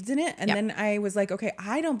believed in it, and then I was like, okay,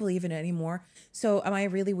 I don't believe in it anymore. So am I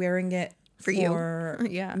really wearing it For you.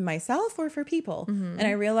 myself or for people? And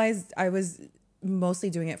I realized I was mostly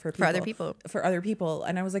doing it for people, for other people,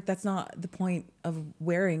 and I was like, that's not the point of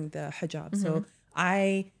wearing the hijab. So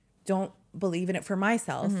I don't believe in it for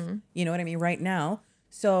myself. You know what I mean? Right now,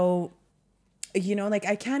 so. You know, like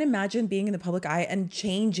I can't imagine being in the public eye and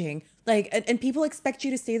changing. Like, and people expect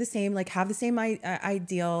you to stay the same, like have the same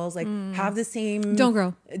ideals, like have the same. Don't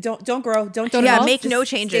grow. Don't grow. Don't Yeah, evolve, make just no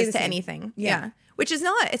stay changes the to same. anything. Yeah. Yeah. Which is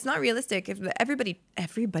it's not realistic. If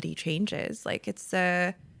everybody changes. Like it's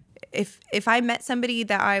if I met somebody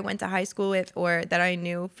that I went to high school with or that I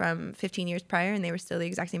knew from 15 years prior and they were still the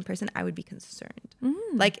exact same person, I would be concerned.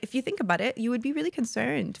 Like if you think about it, you would be really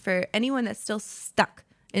concerned for anyone that's still stuck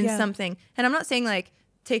in something. And I'm not saying like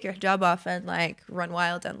take your hijab off and like run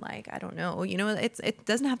wild and like I don't know, you know, it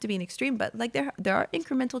doesn't have to be an extreme, but like there are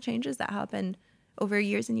incremental changes that happen over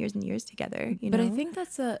years and years and years together, you know. But I think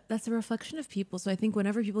that's a reflection of people. So I think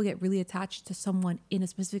whenever people get really attached to someone in a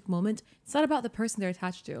specific moment, it's not about the person they're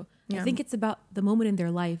attached to. I think it's about the moment in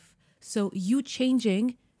their life. So you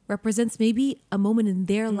changing represents maybe a moment in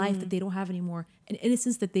their life that they don't have anymore, an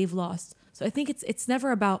innocence that they've lost. So I think it's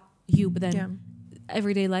never about you, but then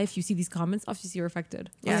everyday life, you see these comments, obviously you're affected.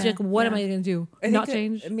 It's like, what am I going to do? Not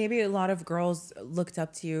change? Maybe a lot of girls looked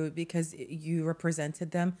up to you because you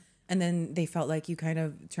represented them, and then they felt like you kind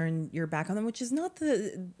of turned your back on them, which is not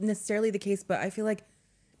necessarily the case, but I feel like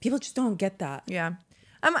people just don't get that. Yeah.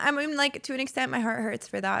 I mean, like to an extent, my heart hurts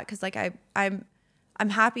for that because like I'm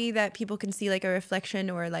happy that people can see like a reflection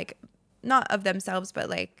or like not of themselves, but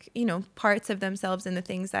like, you know, parts of themselves in the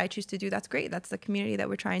things that I choose to do. That's great. That's the community that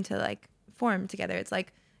we're trying to like form together. It's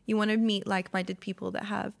like you want to meet like-minded people that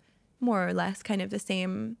have more or less kind of the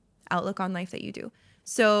same outlook on life that you do.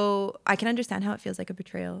 So I can understand how it feels like a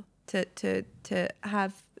betrayal to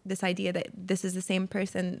have this idea that this is the same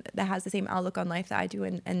person that has the same outlook on life that I do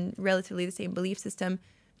and relatively the same belief system,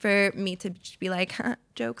 for me to just be like,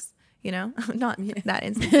 jokes, you know, not that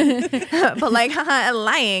instant, but like,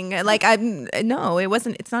 lying. Like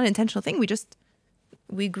it's not an intentional thing.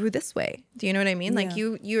 We grew this way. Do you know what I mean? Like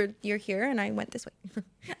you're here and I went this way.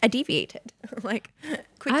 I deviated. Like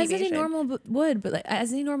quick as deviation. any normal would, but like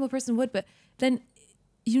as any normal person would, but then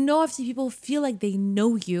obviously people feel like they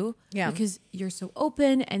know you because you're so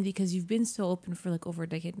open and because you've been so open for like over a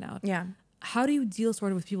decade now. Yeah. How do you deal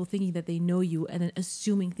sort of with people thinking that they know you and then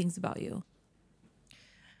assuming things about you?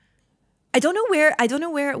 I don't know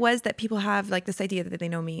where it was that people have like this idea that they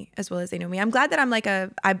know me as well as they know me. I'm glad that I'm like I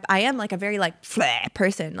am like a very like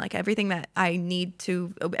person, like everything that I need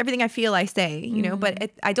to, everything I feel I say, you know,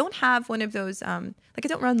 but I don't have one of those, like I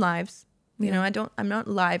don't run lives, you know, I'm not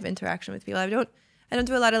live interaction with people. I don't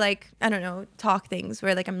do a lot of like, I don't know, talk things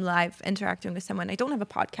where like I'm live interacting with someone. I don't have a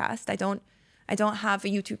podcast. I don't have a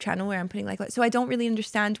YouTube channel where I'm putting like, so I don't really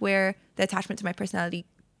understand where the attachment to my personality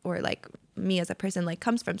or like me as a person like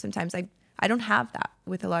comes from. Sometimes I don't have that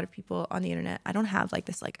with a lot of people on the internet. I don't have like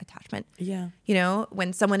this like attachment. Yeah. You know,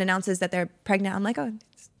 when someone announces that they're pregnant, I'm like, oh,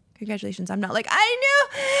 congratulations. I'm not like, I knew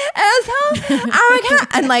asshole. Oh my God.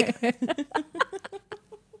 And like,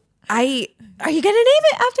 are you going to name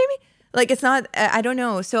it after me? Like, it's not, I don't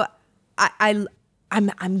know. So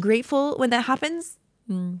I'm grateful when that happens,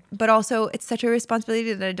 but also it's such a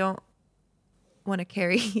responsibility that I don't want to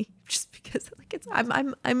carry just because like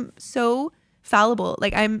I'm so fallible.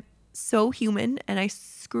 Like I'm so human and I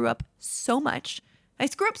screw up so much.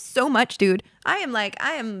 Dude. I'm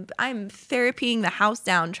therapying the house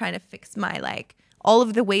down, trying to fix my like all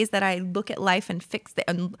of the ways that I look at life and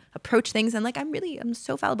and approach things. And like, I'm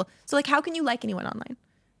so fallible. So like, how can you like anyone online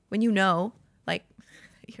when you know, like,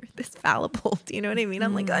 you're this fallible? Do you know what I mean?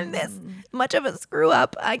 I'm like, I'm this much of a screw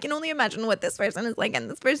up. I can only imagine what this person is like and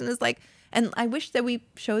this person is like. And I wish that we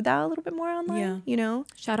showed that a little bit more online, you know?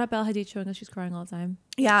 Shout out Belle Hadid showing us she's crying all the time.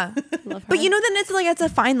 Yeah. Love her. But you know, then it's a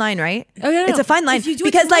fine line, right? Oh, yeah, it's a fine line.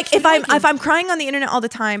 Because like if I'm crying on the internet all the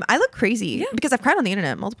time, I look crazy because I've cried on the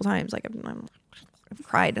internet multiple times. Like I've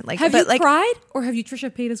cried. Like, have you cried, or have you Trisha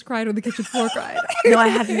Paytas cried on the kitchen floor cried? No, I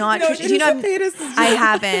have not. Trisha, do you know? I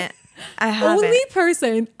haven't. Only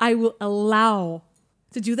person I will allow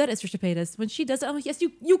to do that is Trisha Paytas. When she does it, I'm like, yes,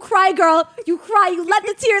 you cry, girl. You cry. You let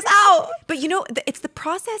the tears out. But you know, it's the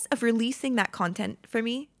process of releasing that content for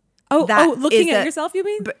me. Looking at yourself, you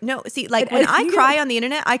mean? But no, see, like when I cry on the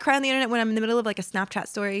internet, I cry on the internet when I'm in the middle of like a Snapchat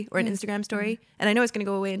story or an Instagram story, and I know it's gonna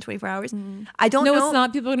go away in 24 hours. I don't know. No, it's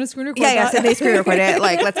not. People are gonna screen record. Yeah, so they screen record it.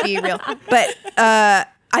 Like, let's be real. But I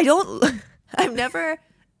don't. I've never.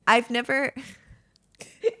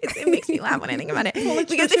 It makes me laugh when I think about it.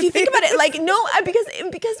 Because if you think about it, like, no,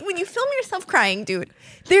 because when you film yourself crying, dude,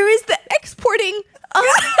 there is the exporting of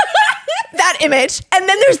that image, and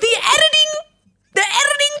then there's the editing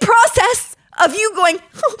process of you going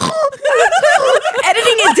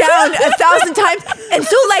editing it down 1,000 times. And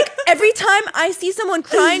so, like, every time I see someone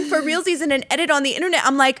crying for realsies in an edit on the internet,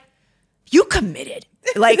 I'm like, you committed.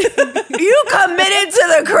 Like, you committed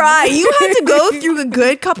to the cry. You had to go through a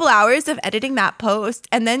good couple hours of editing that post,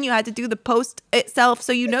 and then you had to do the post itself.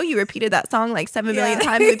 So you repeated that song like 7 million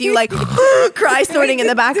times with you like cry snorting in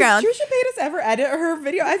the background. Does Trisha Paytas ever edit her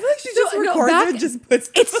video? I feel like she just records it and just puts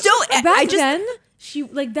it. It's so back then. She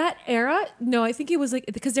like that era. No, I think it was like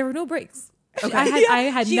because there were no breaks. Okay. I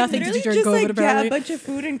had nothing to do during COVID. Like, get a bunch of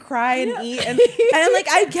food and cry and eat, and I'm like,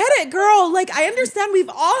 I get it, girl. Like, I understand we've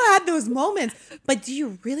all had those moments, but do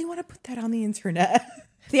you really want to put that on the internet?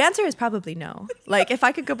 The answer is probably no. Like, if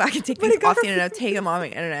I could go back and take things off the internet, I'd take them off the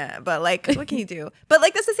internet. But like, what can you do? But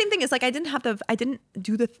like, that's the same thing. It's like I didn't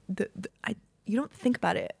do you don't think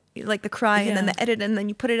about it. Like the cry and then the edit and then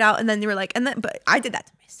you put it out and then you were like, but I did that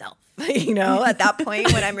to myself. At that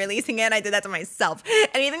point when I'm releasing it, I did that to myself.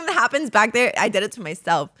 Anything that happens back there, I did it to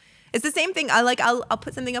myself. It's the same thing. I'll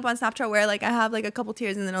put something up on Snapchat where like I have like a couple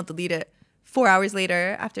tears and then I'll delete it 4 hours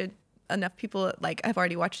later after enough people like have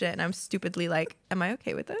already watched it and I'm stupidly like, am I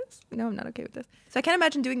okay with this? No, I'm not okay with this. So I can't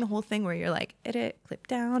imagine doing the whole thing where you're like, edit, clip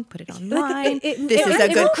down, put it online. This is a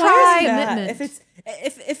good cry.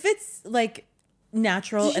 If it's like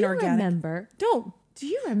natural and organic. Do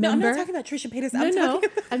you remember? No, I'm not talking about Trisha Paytas. I'm talking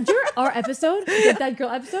about our episode, Dead Dad Girl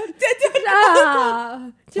episode. Dead Dad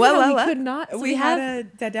Girl Club. We could not. So we had a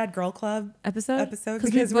Dead Dad Girl Club episode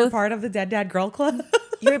because we're part of the Dead Dad Girl Club.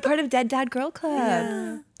 You're a part of Dead Dad Girl Club.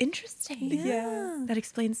 Yeah. Interesting. Yeah. That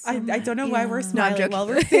explains so I don't know why we're No, I'm smiling joking. while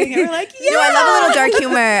we're saying it. We're like, yeah. No, I love a little dark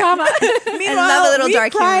humor. Meanwhile, I love a little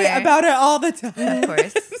dark cry humor. about it all the time. Of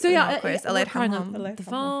course. So yeah, of course. we're crying on the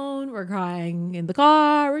phone. We're crying in the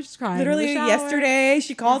car. We're just crying. Literally in the shower. yesterday,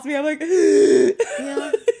 she calls me. I'm like,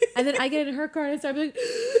 yeah. And then I get in her car and I start like,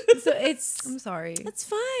 so I'm sorry. It's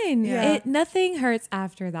fine. Yeah. Nothing hurts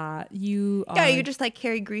after that. You just like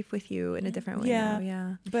carry grief with you in a different way. Yeah. Now.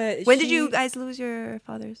 Yeah. But when did you guys lose your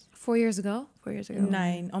fathers? 4 years ago. 4 years ago.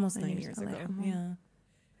 Almost 9 years ago. Like, Yeah.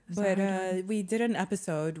 But we did an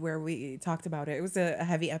episode where we talked about it. It was a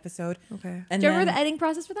heavy episode. Okay. Do you remember the editing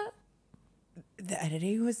process for that? The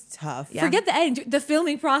editing was tough. Yeah. Forget the editing. The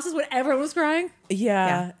filming process when everyone was crying.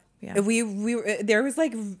 Yeah. Yeah. We there was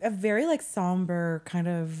like a very like somber kind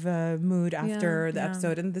of mood after the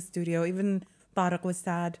episode in the studio. Even Barak was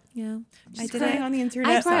sad. Yeah. I did it on the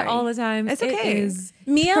internet. I cry all the time. It's okay.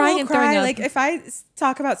 Mia crying will and throwing cry. up. Like if I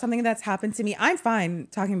talk about something that's happened to me, I'm fine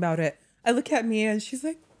talking about it. I look at Mia and she's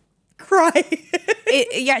like, cry.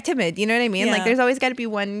 Timid. You know what I mean? Yeah. Like there's always got to be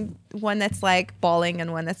one that's like bawling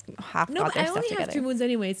and one that's half No, got but their I stuff only together. have 2 moods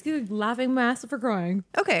anyway. It's either laughing massive for crying.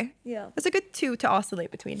 Okay. Yeah. That's a good two to oscillate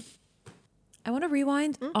between. I want to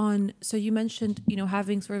rewind on, so you mentioned,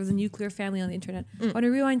 having sort of the nuclear family on the internet. I want to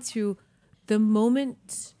rewind to the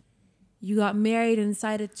moment you got married and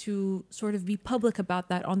decided to sort of be public about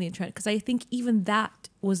that on the internet. Because I think even that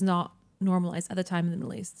was not normalized at the time in the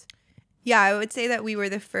Middle East. Yeah, I would say that we were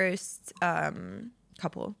the first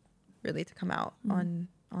couple really to come out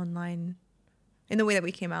online in the way that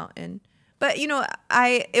we came out in. But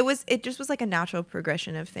it just was like a natural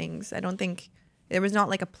progression of things. I don't think there was not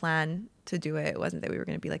like a plan to do it. It wasn't that we were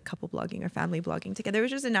going to be like couple blogging or family blogging together. It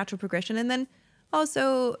was just a natural progression. And then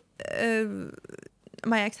also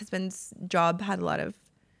my ex-husband's job had a lot of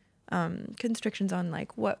constrictions on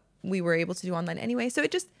like what we were able to do online anyway. So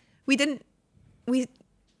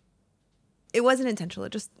it wasn't intentional.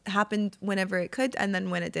 It just happened whenever it could. And then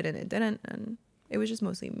when it didn't, it didn't. And it was just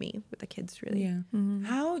mostly me with the kids, really. Yeah. Mm-hmm.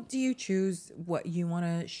 How do you choose what you want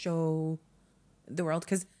to show the world?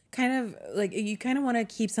 Because kind of like you kind of want to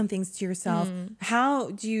keep some things to yourself. How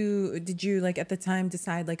did you like at the time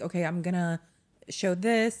decide like, okay, I'm going to show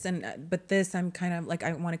this but this I'm kind of like,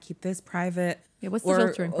 I want to keep this private. Yeah. What's the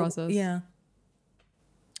filtering process? Yeah.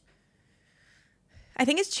 I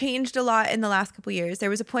think it's changed a lot in the last couple of years. There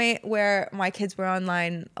was a point where my kids were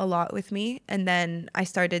online a lot with me. And then I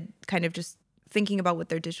started kind of just thinking about what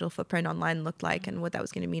their digital footprint online looked like and what that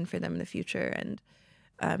was going to mean for them in the future. And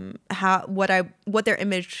what their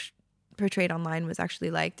image portrayed online was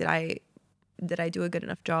actually like. Did I do a good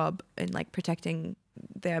enough job in like protecting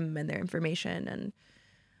them and their information?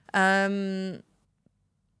 And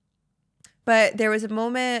but there was a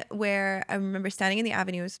moment where I remember standing in the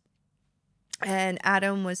avenues, and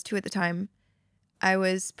Adam was 2 at the time. I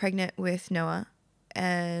was pregnant with Noah,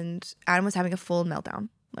 and Adam was having a full meltdown,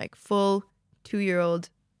 like full 2-year-old.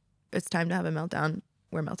 It's time to have a meltdown.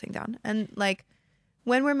 We're melting down. And like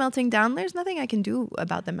when we're melting down, there's nothing I can do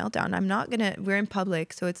about the meltdown. We're in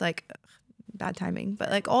public. So it's like bad timing. But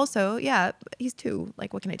like also, yeah, he's 2.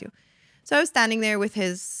 Like what can I do? So I was standing there with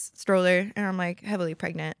his stroller, and I'm like heavily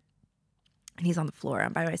pregnant. And he's on the floor.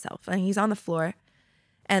 I'm by myself. And he's on the floor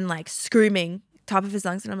and like screaming top of his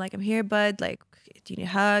lungs. And I'm like, I'm here, bud. Like, do you need a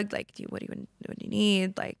hug? Like, what do you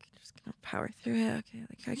need? Like, just gonna power through it. Okay,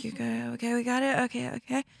 like, okay, we got it. Okay.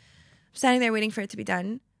 I'm standing there waiting for it to be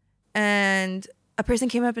done. And a person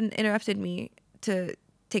came up and interrupted me to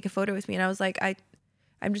take a photo with me. And I was like,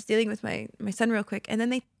 I'm just dealing with my son real quick. And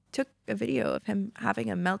then they took a video of him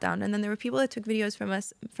having a meltdown. And then there were people that took videos from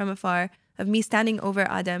us from afar of me standing over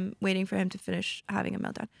Adam, waiting for him to finish having a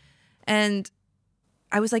meltdown. And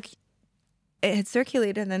I was like, it had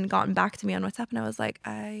circulated and then gotten back to me on WhatsApp. And I was like,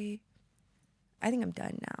 I think I'm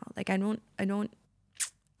done now. Like,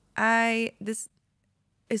 this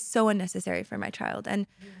is so unnecessary for my child. And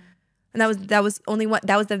that was only one,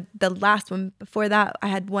 that was the last one. Before that, I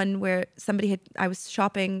had one where I was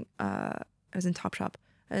shopping, I was in Topshop.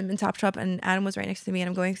 I'm in Topshop and Adam was right next to me, and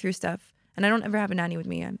I'm going through stuff. And I don't ever have a nanny with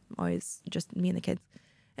me. I'm always just me and the kids.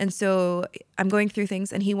 And so I'm going through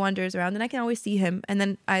things, and he wanders around, and I can always see him. And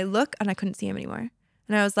then I look, and I couldn't see him anymore.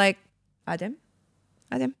 And I was like, Adam.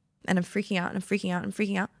 And I'm freaking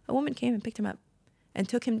out. A woman came and picked him up and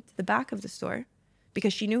took him to the back of the store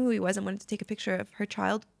because she knew who he was and wanted to take a picture of her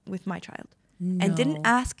child with my child. No. And didn't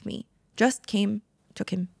ask me, just came,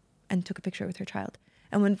 took him, and took a picture with her child.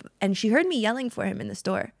 And she heard me yelling for him in the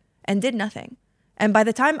store and did nothing. And by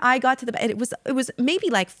the time I got to it was maybe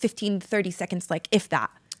like 15, 30 seconds, like if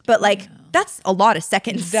that. But like, that's a lot of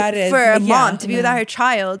seconds for a mom to be without her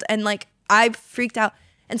child. And like, I freaked out.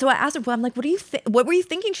 And so I asked her, well, I'm like, what were you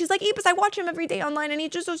thinking? She's like, because I watch him every day online and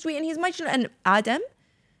he's just so sweet and he's my child. And Adam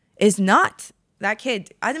is not that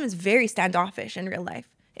kid. Adam is very standoffish in real life.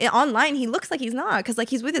 Online, he looks like he's not, because like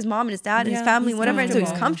he's with his mom and his dad and his family and whatever, and so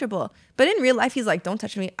he's comfortable. But in real life, he's like, don't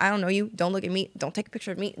touch me. I don't know you. Don't look at me. Don't take a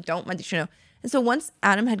picture of me. Don't, you know. And so once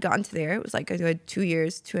Adam had gotten to there, it was like a good 2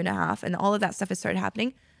 years, 2.5, and all of that stuff has started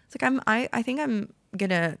happening. It's like I think I'm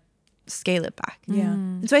gonna scale it back. Yeah.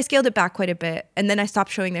 And so I scaled it back quite a bit, and then I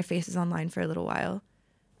stopped showing their faces online for a little while,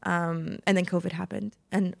 and then COVID happened,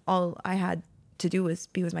 and all I had to do was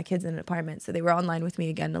be with my kids in an apartment, so they were online with me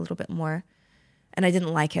again a little bit more. And I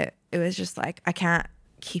didn't like it. It was just like, I can't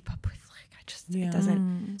keep up with, it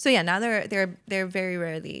doesn't. So yeah, now they're very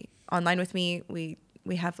rarely online with me.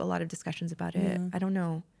 We have a lot of discussions about it. I don't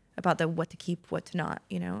know about what to keep, what to not,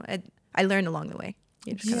 you know. I learned along the way.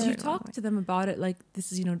 Did you talk to them about it? Like,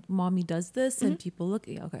 this is, you know, mommy does this and people look.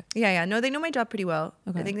 Yeah, okay. Yeah. No, they know my job pretty well.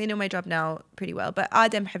 Okay. I think they know my job now pretty well. But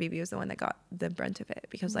Adem Habibi was the one that got the brunt of it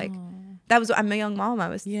because like I'm a young mom. I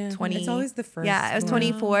was 20. It's always the first. Yeah, I was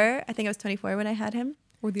 24. I think I was 24 when I had him.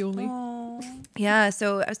 Or the only. Yeah,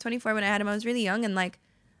 so I was 24 when I had him. I was really young, and like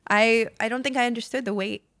I don't think I understood the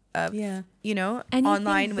weight of you know, anything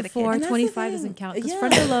online with a kid. 25 doesn't count because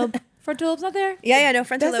frontal lobe's not there. No,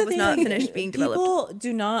 frontal lobe was not finished being developed. People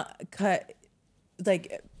do not cut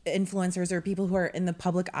like influencers or people who are in the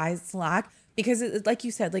public eye slack because like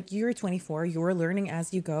you said, like you're 24, you're learning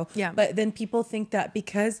as you go. Yeah. But then people think that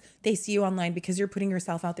because they see you online, because you're putting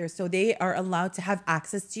yourself out there, so they are allowed to have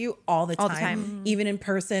access to you all the time. Even in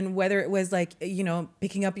person, whether it was like, you know,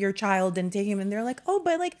 picking up your child and taking him, and they're like, oh,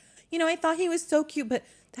 but like, you know, I thought he was so cute, but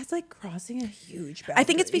that's like crossing a huge boundary. I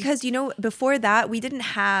think it's because, you know, before that we didn't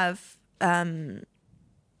have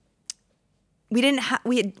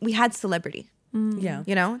we had celebrity. Yeah.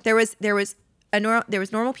 You know, there was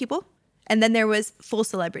normal people, and then there was full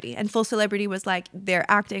celebrity, and full celebrity was like they're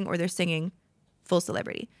acting or they're singing, full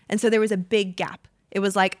celebrity. And so there was a big gap. It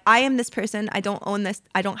was like, I am this person, I don't own this,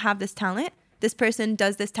 I don't have this talent. This person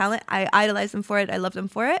does this talent, I idolize them for it, I love them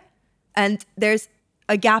for it. And there's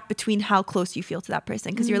a gap between how close you feel to that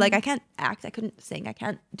person, because you're like, I can't act, I couldn't sing, I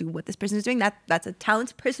can't do what this person is doing. That's a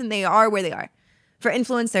talented person, they are where they are. For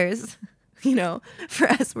influencers, you know, for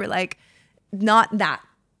us, we're like not that,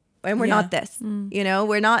 and we're not this. You know,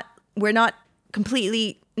 we're not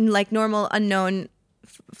completely like normal, unknown,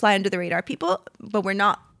 fly under the radar people, but we're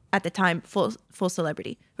not at the time full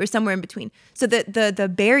celebrity. We're somewhere in between. So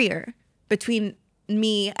the barrier between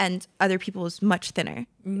me and other people is much thinner.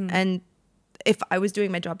 And if I was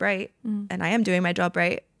doing my job right, and I am doing my job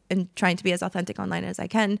right and trying to be as authentic online as I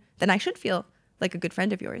can, then I should feel like a good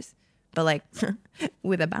friend of yours. But like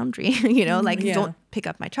with a boundary, you know, like don't pick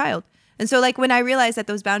up my child. And so like when I realized that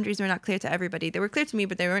those boundaries were not clear to everybody, they were clear to me,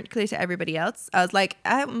 but they weren't clear to everybody else. I was like,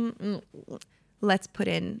 let's put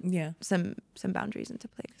in some boundaries into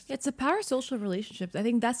place. It's a parasocial relationships. I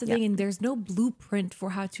think that's the thing. And there's no blueprint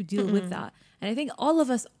for how to deal with that. And I think all of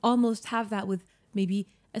us almost have that with maybe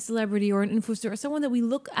a celebrity or an influencer or someone that we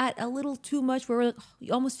look at a little too much where we're like,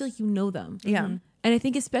 you almost feel like you know them. Yeah. And I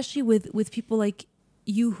think especially with people like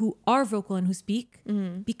you who are vocal and who speak,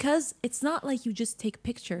 because it's not like you just take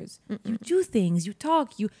pictures. You do things, you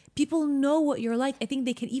talk, people know what you're like. I think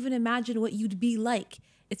they can even imagine what you'd be like.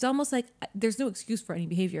 It's almost like there's no excuse for any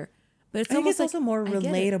behavior. But it's I think almost it's also more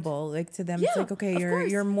relatable. Like to them, it's like, okay,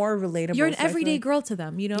 you're more relatable. You're an So I feel everyday like- girl to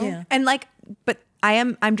them, you know? Yeah. And like, but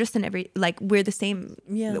I'm just we're the same.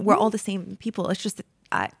 Yeah. We're all the same people. It's just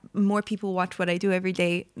that more people watch what I do every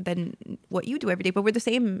day than what you do every day, but we're the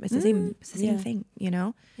same. It's the same. It's the same thing, you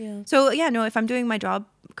know? Yeah. So yeah, no, if I'm doing my job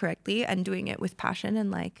correctly and doing it with passion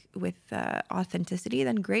and like with authenticity,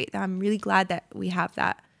 then great. I'm really glad that we have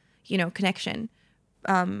that, you know, connection.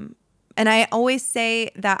 And I always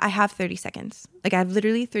say that I have 30 seconds. Like I have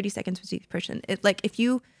literally 30 seconds with each person. Like if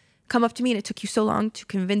you come up to me and it took you so long to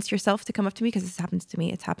convince yourself to come up to me, because this happens to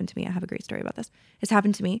me. It's happened to me. I have a great story about this. It's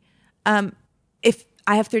happened to me. If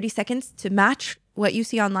I have 30 seconds to match what you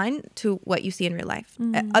see online to what you see in real life.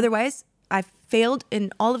 Otherwise, I've failed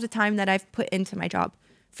in all of the time that I've put into my job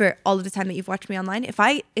for all of the time that you've watched me online.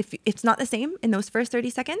 If it's not the same in those first 30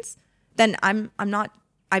 seconds, then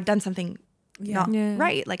I've done something not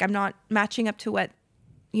right. Like I'm not matching up to what,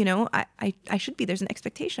 you know, I should be. There's an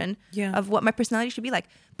expectation of what my personality should be like.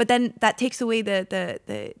 But then that takes away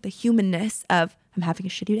the humanness of I'm having a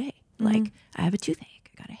shitty day. Like I have a toothache,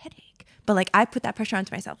 I got a headache. But like I put that pressure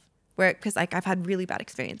onto myself because like I've had really bad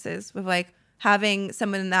experiences with like having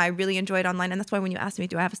someone that I really enjoyed online. And that's why when you asked me,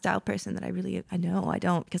 do I have a style person that I know I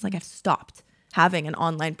don't, because like I've stopped having an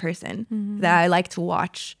online person that I like to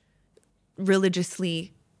watch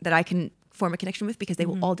religiously that I can form a connection with, because they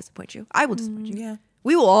will all disappoint you. I will disappoint you. Yeah.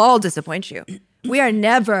 We will all disappoint you. We are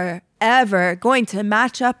never, ever going to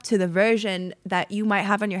match up to the version that you might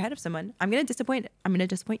have on your head of someone. I'm going to disappoint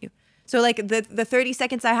you. So like the 30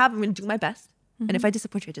 seconds I have, I'm going to do my best. And if I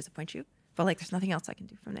disappoint you, I disappoint you. But like, there's nothing else I can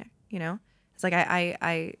do from there. You know, it's like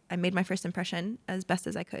I made my first impression as best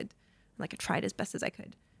as I could. Like I tried as best as I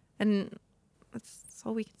could. And that's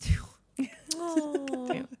all we can do.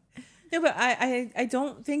 Yeah. No, but I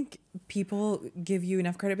don't think people give you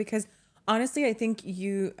enough credit, because honestly, I think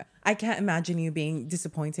I can't imagine you being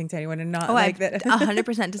disappointing to anyone and not like that.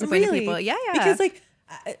 100% disappointing Really? people. Yeah. Because like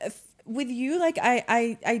with you, like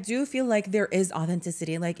I do feel like there is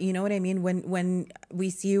authenticity. Like, you know what I mean? When we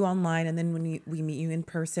see you online and then when we meet you in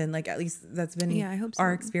person, like at least that's been I hope so.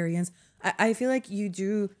 our experience. I feel like you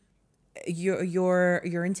do, your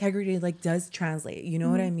integrity like does translate. You know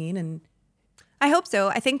what I mean? And I hope so.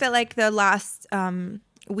 I think that like the last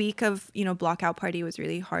week of, you know, blockout party was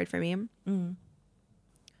really hard for me. And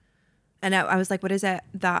I was like, what is it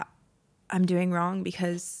that I'm doing wrong?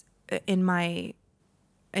 Because in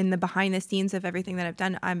the behind the scenes of everything that I've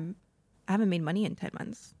done, I haven't made money in 10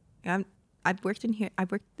 months. I've worked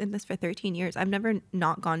in this for 13 years. I've never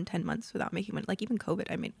not gone 10 months without making money. Like even COVID,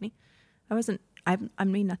 I made money. I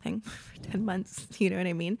made nothing for 10 months. You know what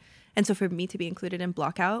I mean? And so for me to be included in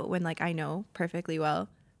blockout when like I know perfectly well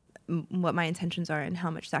what my intentions are and how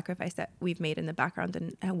much sacrifice that we've made in the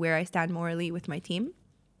background and where I stand morally with my team,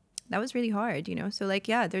 that was really hard, you know? So like,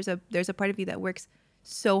 yeah, there's a part of you that works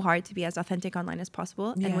so hard to be as authentic online as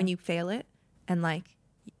possible. And when you fail it, and like,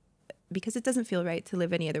 because it doesn't feel right to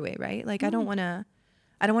live any other way, right? Like I don't want to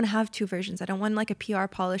have two versions. I don't want like a PR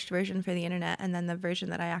polished version for the internet and then the version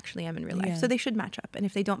that I actually am in real life. So they should match up. And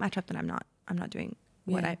if they don't match up, then I'm not doing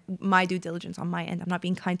my due diligence on my end. I'm not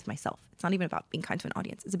being kind to myself. It's not even about being kind to an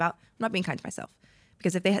audience. It's about I'm not being kind to myself.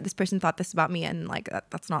 Because if this person thought this about me and like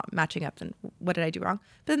that's not matching up, then what did I do wrong?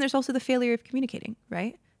 But then there's also the failure of communicating,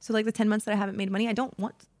 right? So like the 10 months that I haven't made money, I don't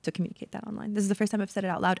want to communicate that online. This is the first time I've said it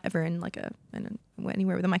out loud ever in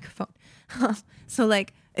anywhere with a microphone. So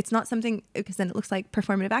like it's not something, because then it looks like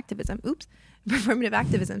performative activism. Performative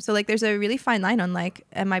activism. So like there's a really fine line on like,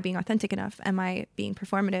 am I being authentic enough? Am I being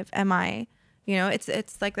performative? Am I, you know,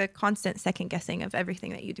 it's like the constant second guessing of everything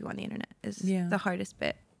that you do on the internet is the hardest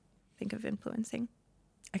bit, I think, of influencing.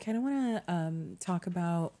 I kind of want to talk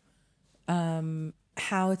about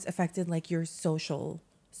how it's affected like your social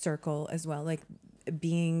circle as well, like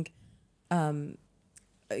being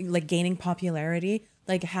like gaining popularity,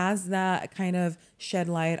 like has that kind of shed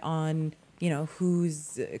light on, you know,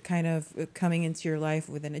 who's kind of coming into your life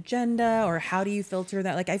with an agenda, or how do you filter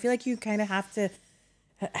that? Like, I feel like you kind of have to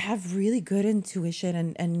have really good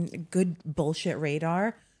intuition and good bullshit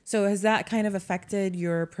radar. So has that kind of affected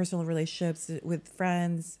your personal relationships with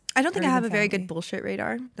friends? I don't think or I have a even very family? good bullshit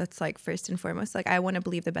radar. That's like first and foremost. Like I want to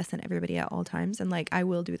believe the best in everybody at all times, and like I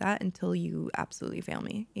will do that until you absolutely fail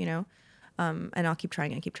me, you know. And I'll keep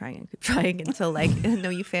trying and keep trying and keep trying until like, no,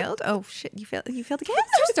 you failed. Oh shit, you failed. You failed again.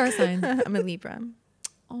 What's your star sign? I'm a Libra.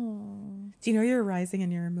 Oh, Do you know your rising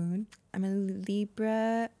and your moon? I'm a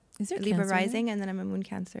Libra. is there Libra Cancer? rising, and then I'm a Moon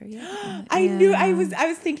Cancer. Yeah. I knew I was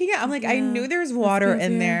thinking it. I'm like, I knew there's water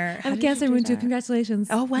in there. I'm a Cancer moon too. Congratulations.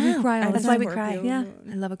 Oh wow, We cry all that's the why time. we cry. Yeah.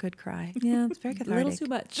 I love a good cry. Yeah, It's very a little cathartic. too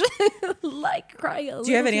much. Like crying. Do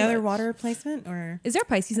you have any other water placement, or Is there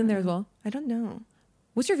Pisces in there as well? I don't know.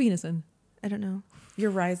 What's your Venus in? I don't know. your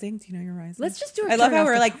rising? Do you know your rising? Let's just do it. I love how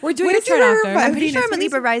we're like, we're doing what a is chart your after. I'm pretty Venus, sure I'm a what is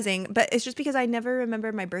Libra it? rising, but it's just because I never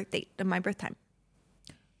remember my birth date and my birth time.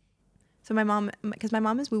 So my mom, because my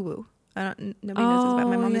mom is woo woo. Nobody knows this, but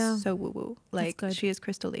my Oh, mom yeah. is so woo woo. Like good. she is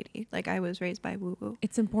crystal lady. Like I was raised by woo woo.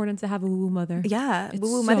 It's important to have a woo mother. Yeah, It's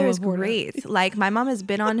woo woo so mother is important. great. Like my mom has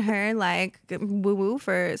been on her like woo woo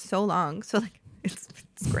for so long. So like it's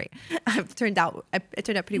great. It turned out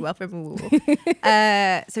pretty well for woo woo.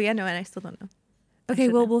 So yeah, no, and I still don't know. Okay,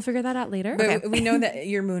 well, we'll figure that out later. But Okay. we know that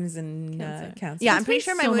your moon is in Cancer. Cancer. Yeah, I'm That's pretty way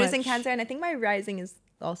sure my so moon is in much. Cancer, and I think my rising is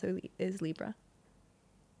also is Libra.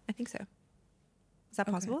 I think so. Is that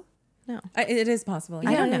possible? No. It is possible.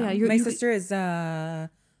 I don't know. You're- My you- sister is a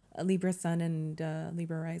Libra sun and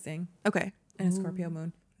Libra rising Okay. and a Scorpio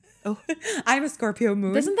moon. Oh. I'm a Scorpio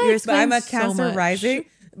moon. Doesn't that but I'm a explain so Cancer much? rising.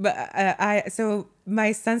 But so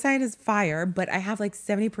my sun sign is fire, but I have like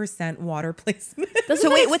 70% water placement. Doesn't So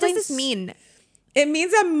that wait, what does explain this mean? It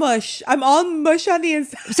means I'm mush. I'm all mush on the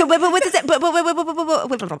inside. So but what does it? But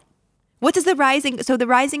what does the rising? So the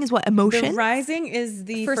rising is what emotion? The rising is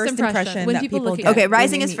the First first, impression. impression When that people people look at get. you. Okay, when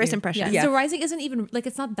rising they is meet first you. impression. Yeah. So rising isn't even like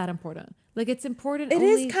it's not that important. Like it's important. It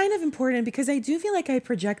only, is kind of important because I do feel like I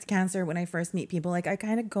project Cancer when I first meet people. Like I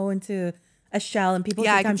kind of go into a shell and people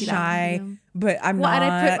Yeah, I think can I'm see that. shy, Yeah. but I'm Well, not.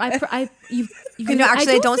 and you No,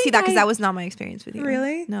 actually, I don't see think that because that was not my experience with you.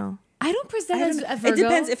 Really? No. I don't present I as don't know. a Virgo. It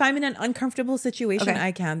depends. If I'm in an uncomfortable situation, Okay.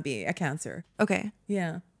 I can be a Cancer. Okay.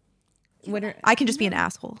 Yeah. What are, I can just be an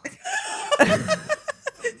asshole.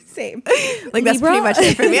 same. Like that's Libra? pretty much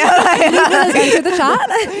it for me. Let's enter the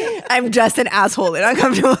chat. I'm just an asshole in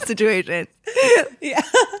uncomfortable situations. Yeah.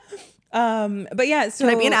 But yeah, so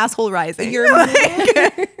Can I be an asshole rising? Your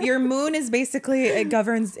moon, your moon is basically, it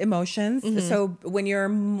governs emotions. Mm-hmm. So when you're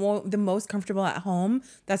the most comfortable at home,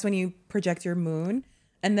 that's when you project your moon.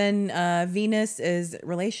 And then Venus is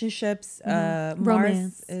relationships. Mars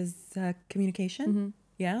Romance. is communication.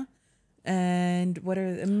 Yeah. And what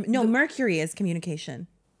are Mercury is communication.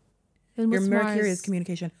 Then Your what's Mercury Mars? is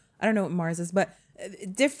communication. I don't know what Mars is, but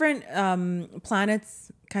different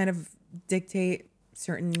planets kind of dictate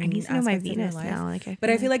certain I need to know my aspects of your Venus life. now. Like, But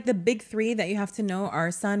I feel like the big three that you have to know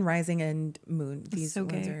are Sun, Rising, and Moon. These so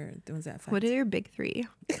ones gay. are the ones that affect. what are your big three?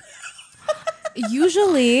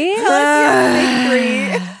 Usually, big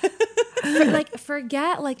three?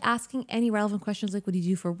 forget like asking any relevant questions like what do you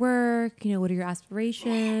do for work? You know, what are your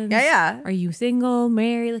aspirations? Yeah. Are you single,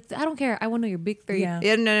 married? Like I don't care. I want to know your big three. Yeah.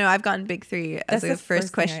 Yeah, no, I've gotten big three as That's a the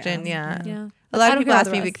first first thing I question. asked, Yeah. Yeah. A lot I of don't people care ask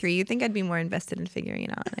about me the big rest. three. You think I'd be more invested in figuring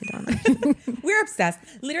it out? I don't. We're obsessed.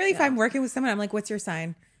 Literally, if I'm working with someone, I'm like, "What's your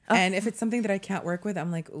sign?" And if it's something that I can't work with,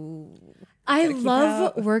 I'm like, "Ooh." I Gotta keep love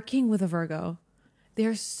out. working with a Virgo.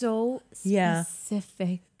 They're so Yeah.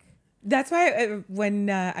 specific. That's why when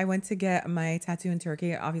I went to get my tattoo in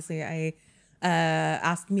Turkey, obviously I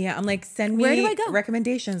asked Mia, I'm like, send me Where do I go?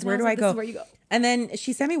 recommendations. And Where I was do like, I this go? is where you go. And then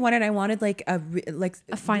she sent me one, and I wanted like a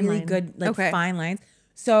fine really line. good Okay. fine lines.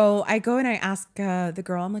 So I go and I ask the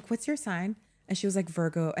girl, I'm like, what's your sign? And she was like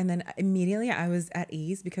Virgo. And then immediately I was at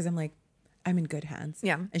ease because I'm like, I'm in good hands.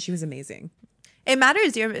 Yeah. And she was amazing. It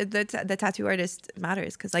matters. The tattoo artist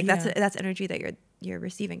matters because like Yeah. that's energy that you're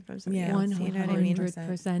receiving from somebody Yeah. else. You know what I mean?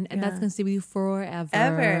 100%. And Yeah. that's gonna stay with you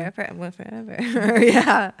forever. Forever.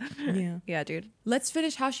 Yeah. Yeah. Yeah, dude. Let's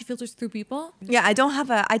finish how she filters through people. Yeah, I don't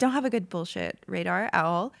have a good bullshit radar at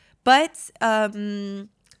all. But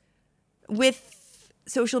with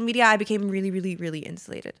social media, I became really, really, really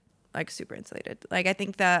insulated, like super insulated. Like I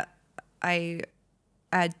think that I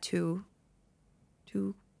had two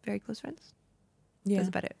very close friends. Yeah. That's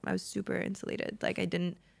about it. I was super insulated. Like I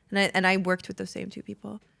didn't, and I worked with those same two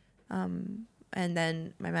people. And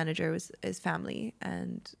then my manager was his family,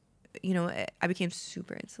 and you know, I became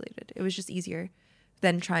super insulated. It was just easier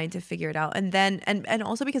then trying to figure it out. And then, and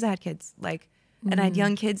also because I had kids, like, and I had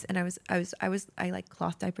young kids, and I like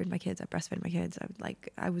cloth diapered my kids. I breastfed my kids.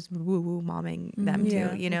 I was woo momming them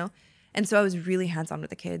too, you know? And so I was really hands-on with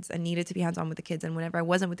the kids. I needed to be hands-on with the kids. And whenever I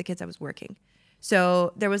wasn't with the kids, I was working.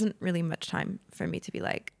 So there wasn't really much time for me to be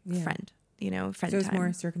like friend, you know, friend. So it was time.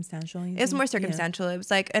 more circumstantial. It was more circumstantial. It was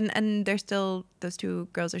like, and they're still, those two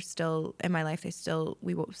girls are still in my life.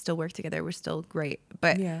 We will still work together. We're still great.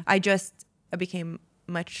 But I became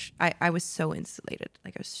I was so insulated.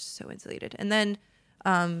 Like I was so insulated. And then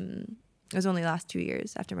it was only the last 2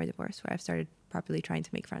 years after my divorce where I've started properly trying to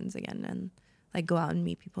make friends again and like go out and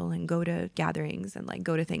meet people and go to gatherings and like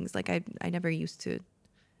go to things. Like I never used to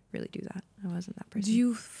really do that. I wasn't that person. Do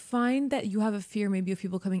you find that you have a fear maybe of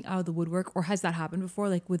people coming out of the woodwork, or has that happened before,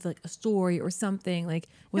 like with like a story or something? Like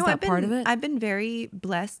was that part of it? I've been very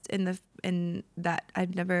blessed in that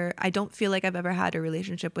I don't feel like I've ever had a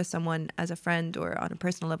relationship with someone as a friend or on a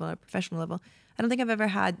personal level or a professional level. I don't think I've ever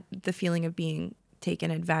had the feeling of being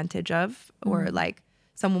taken advantage of or like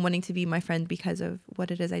someone wanting to be my friend because of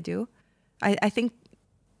what it is I do. I think,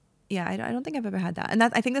 I don't think I've ever had that. And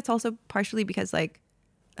I think that's also partially because like,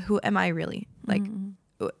 who am I really? Like,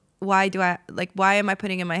 why am I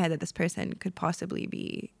putting in my head that this person could possibly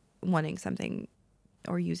be wanting something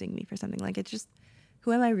or using me for something? Like, it's just,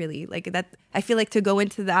 who am I really? Like that, I feel like to go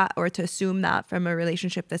into that or to assume that from a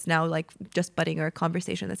relationship that's now like just budding or a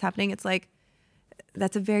conversation that's happening, it's like,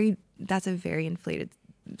 that's a very inflated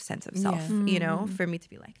sense of self, you know, for me to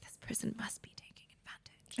be like, this person must be taking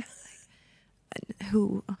advantage. Like,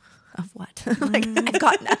 who? Of what? Like, I've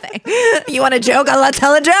got nothing. You want a joke? I'll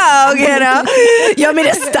tell a joke, you know? You want me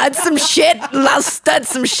to stud some shit? I'll stud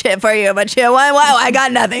some shit for you, but wow, I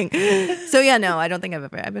got nothing. So yeah, no, I don't think I've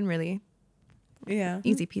been really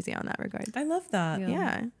easy peasy on that regard. I love that.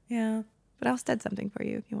 Yeah. But I'll stud something for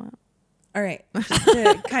you if you want. All right. Just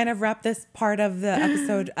to kind of wrap this part of the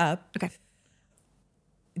episode up. Okay.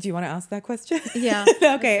 Do you want to ask that question? Yeah.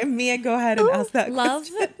 Okay, Mia, go ahead and ask that Love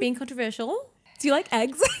question. being controversial. Do you like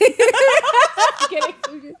eggs?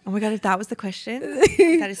 Oh my God, if that was the question,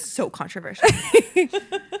 that is so controversial.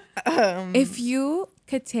 If you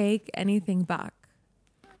could take anything back,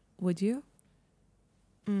 would you?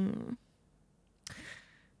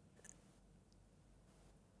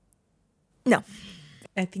 No.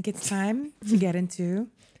 I think it's time to get into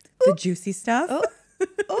the juicy stuff.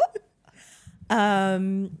 We're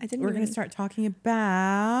going to start talking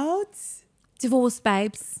about Divorce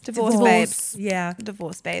babes. Divorce babes. Yeah.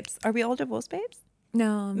 Divorce babes. Are we all divorce babes?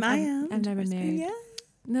 No, I am. I've never married. Yeah.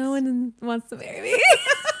 No one wants to marry me.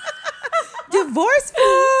 Divorce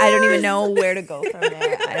force. I don't even know where to go from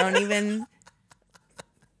there. I don't even.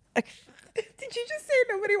 Did you just say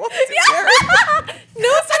nobody wants to marry? No,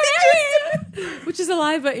 it's not married. Which is a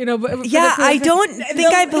lie, but you know. But Yeah, I don't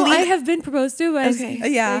think I believe. I have been proposed to, but Okay.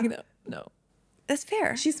 Yeah. No. That's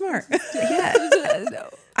fair. She's smart. Yeah. No.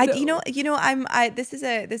 This is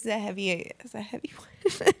a heavy one.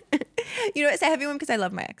 It's a heavy one because I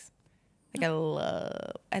love my ex. Like I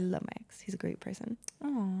love my ex. He's a great person.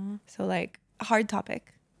 Aww. So like a hard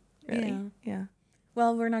topic. Really. Yeah.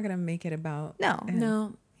 Well, we're not gonna make it about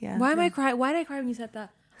No. Yeah. Why am I crying? Why did I cry when you said that?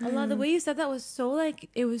 Allah, the way you said that was so like,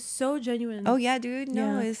 it was so genuine. Oh yeah, dude.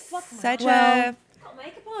 No, Yeah. it's Fuck such my- a Got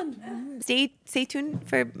makeup on. stay tuned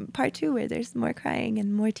for part 2 where there's more crying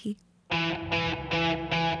and more tea.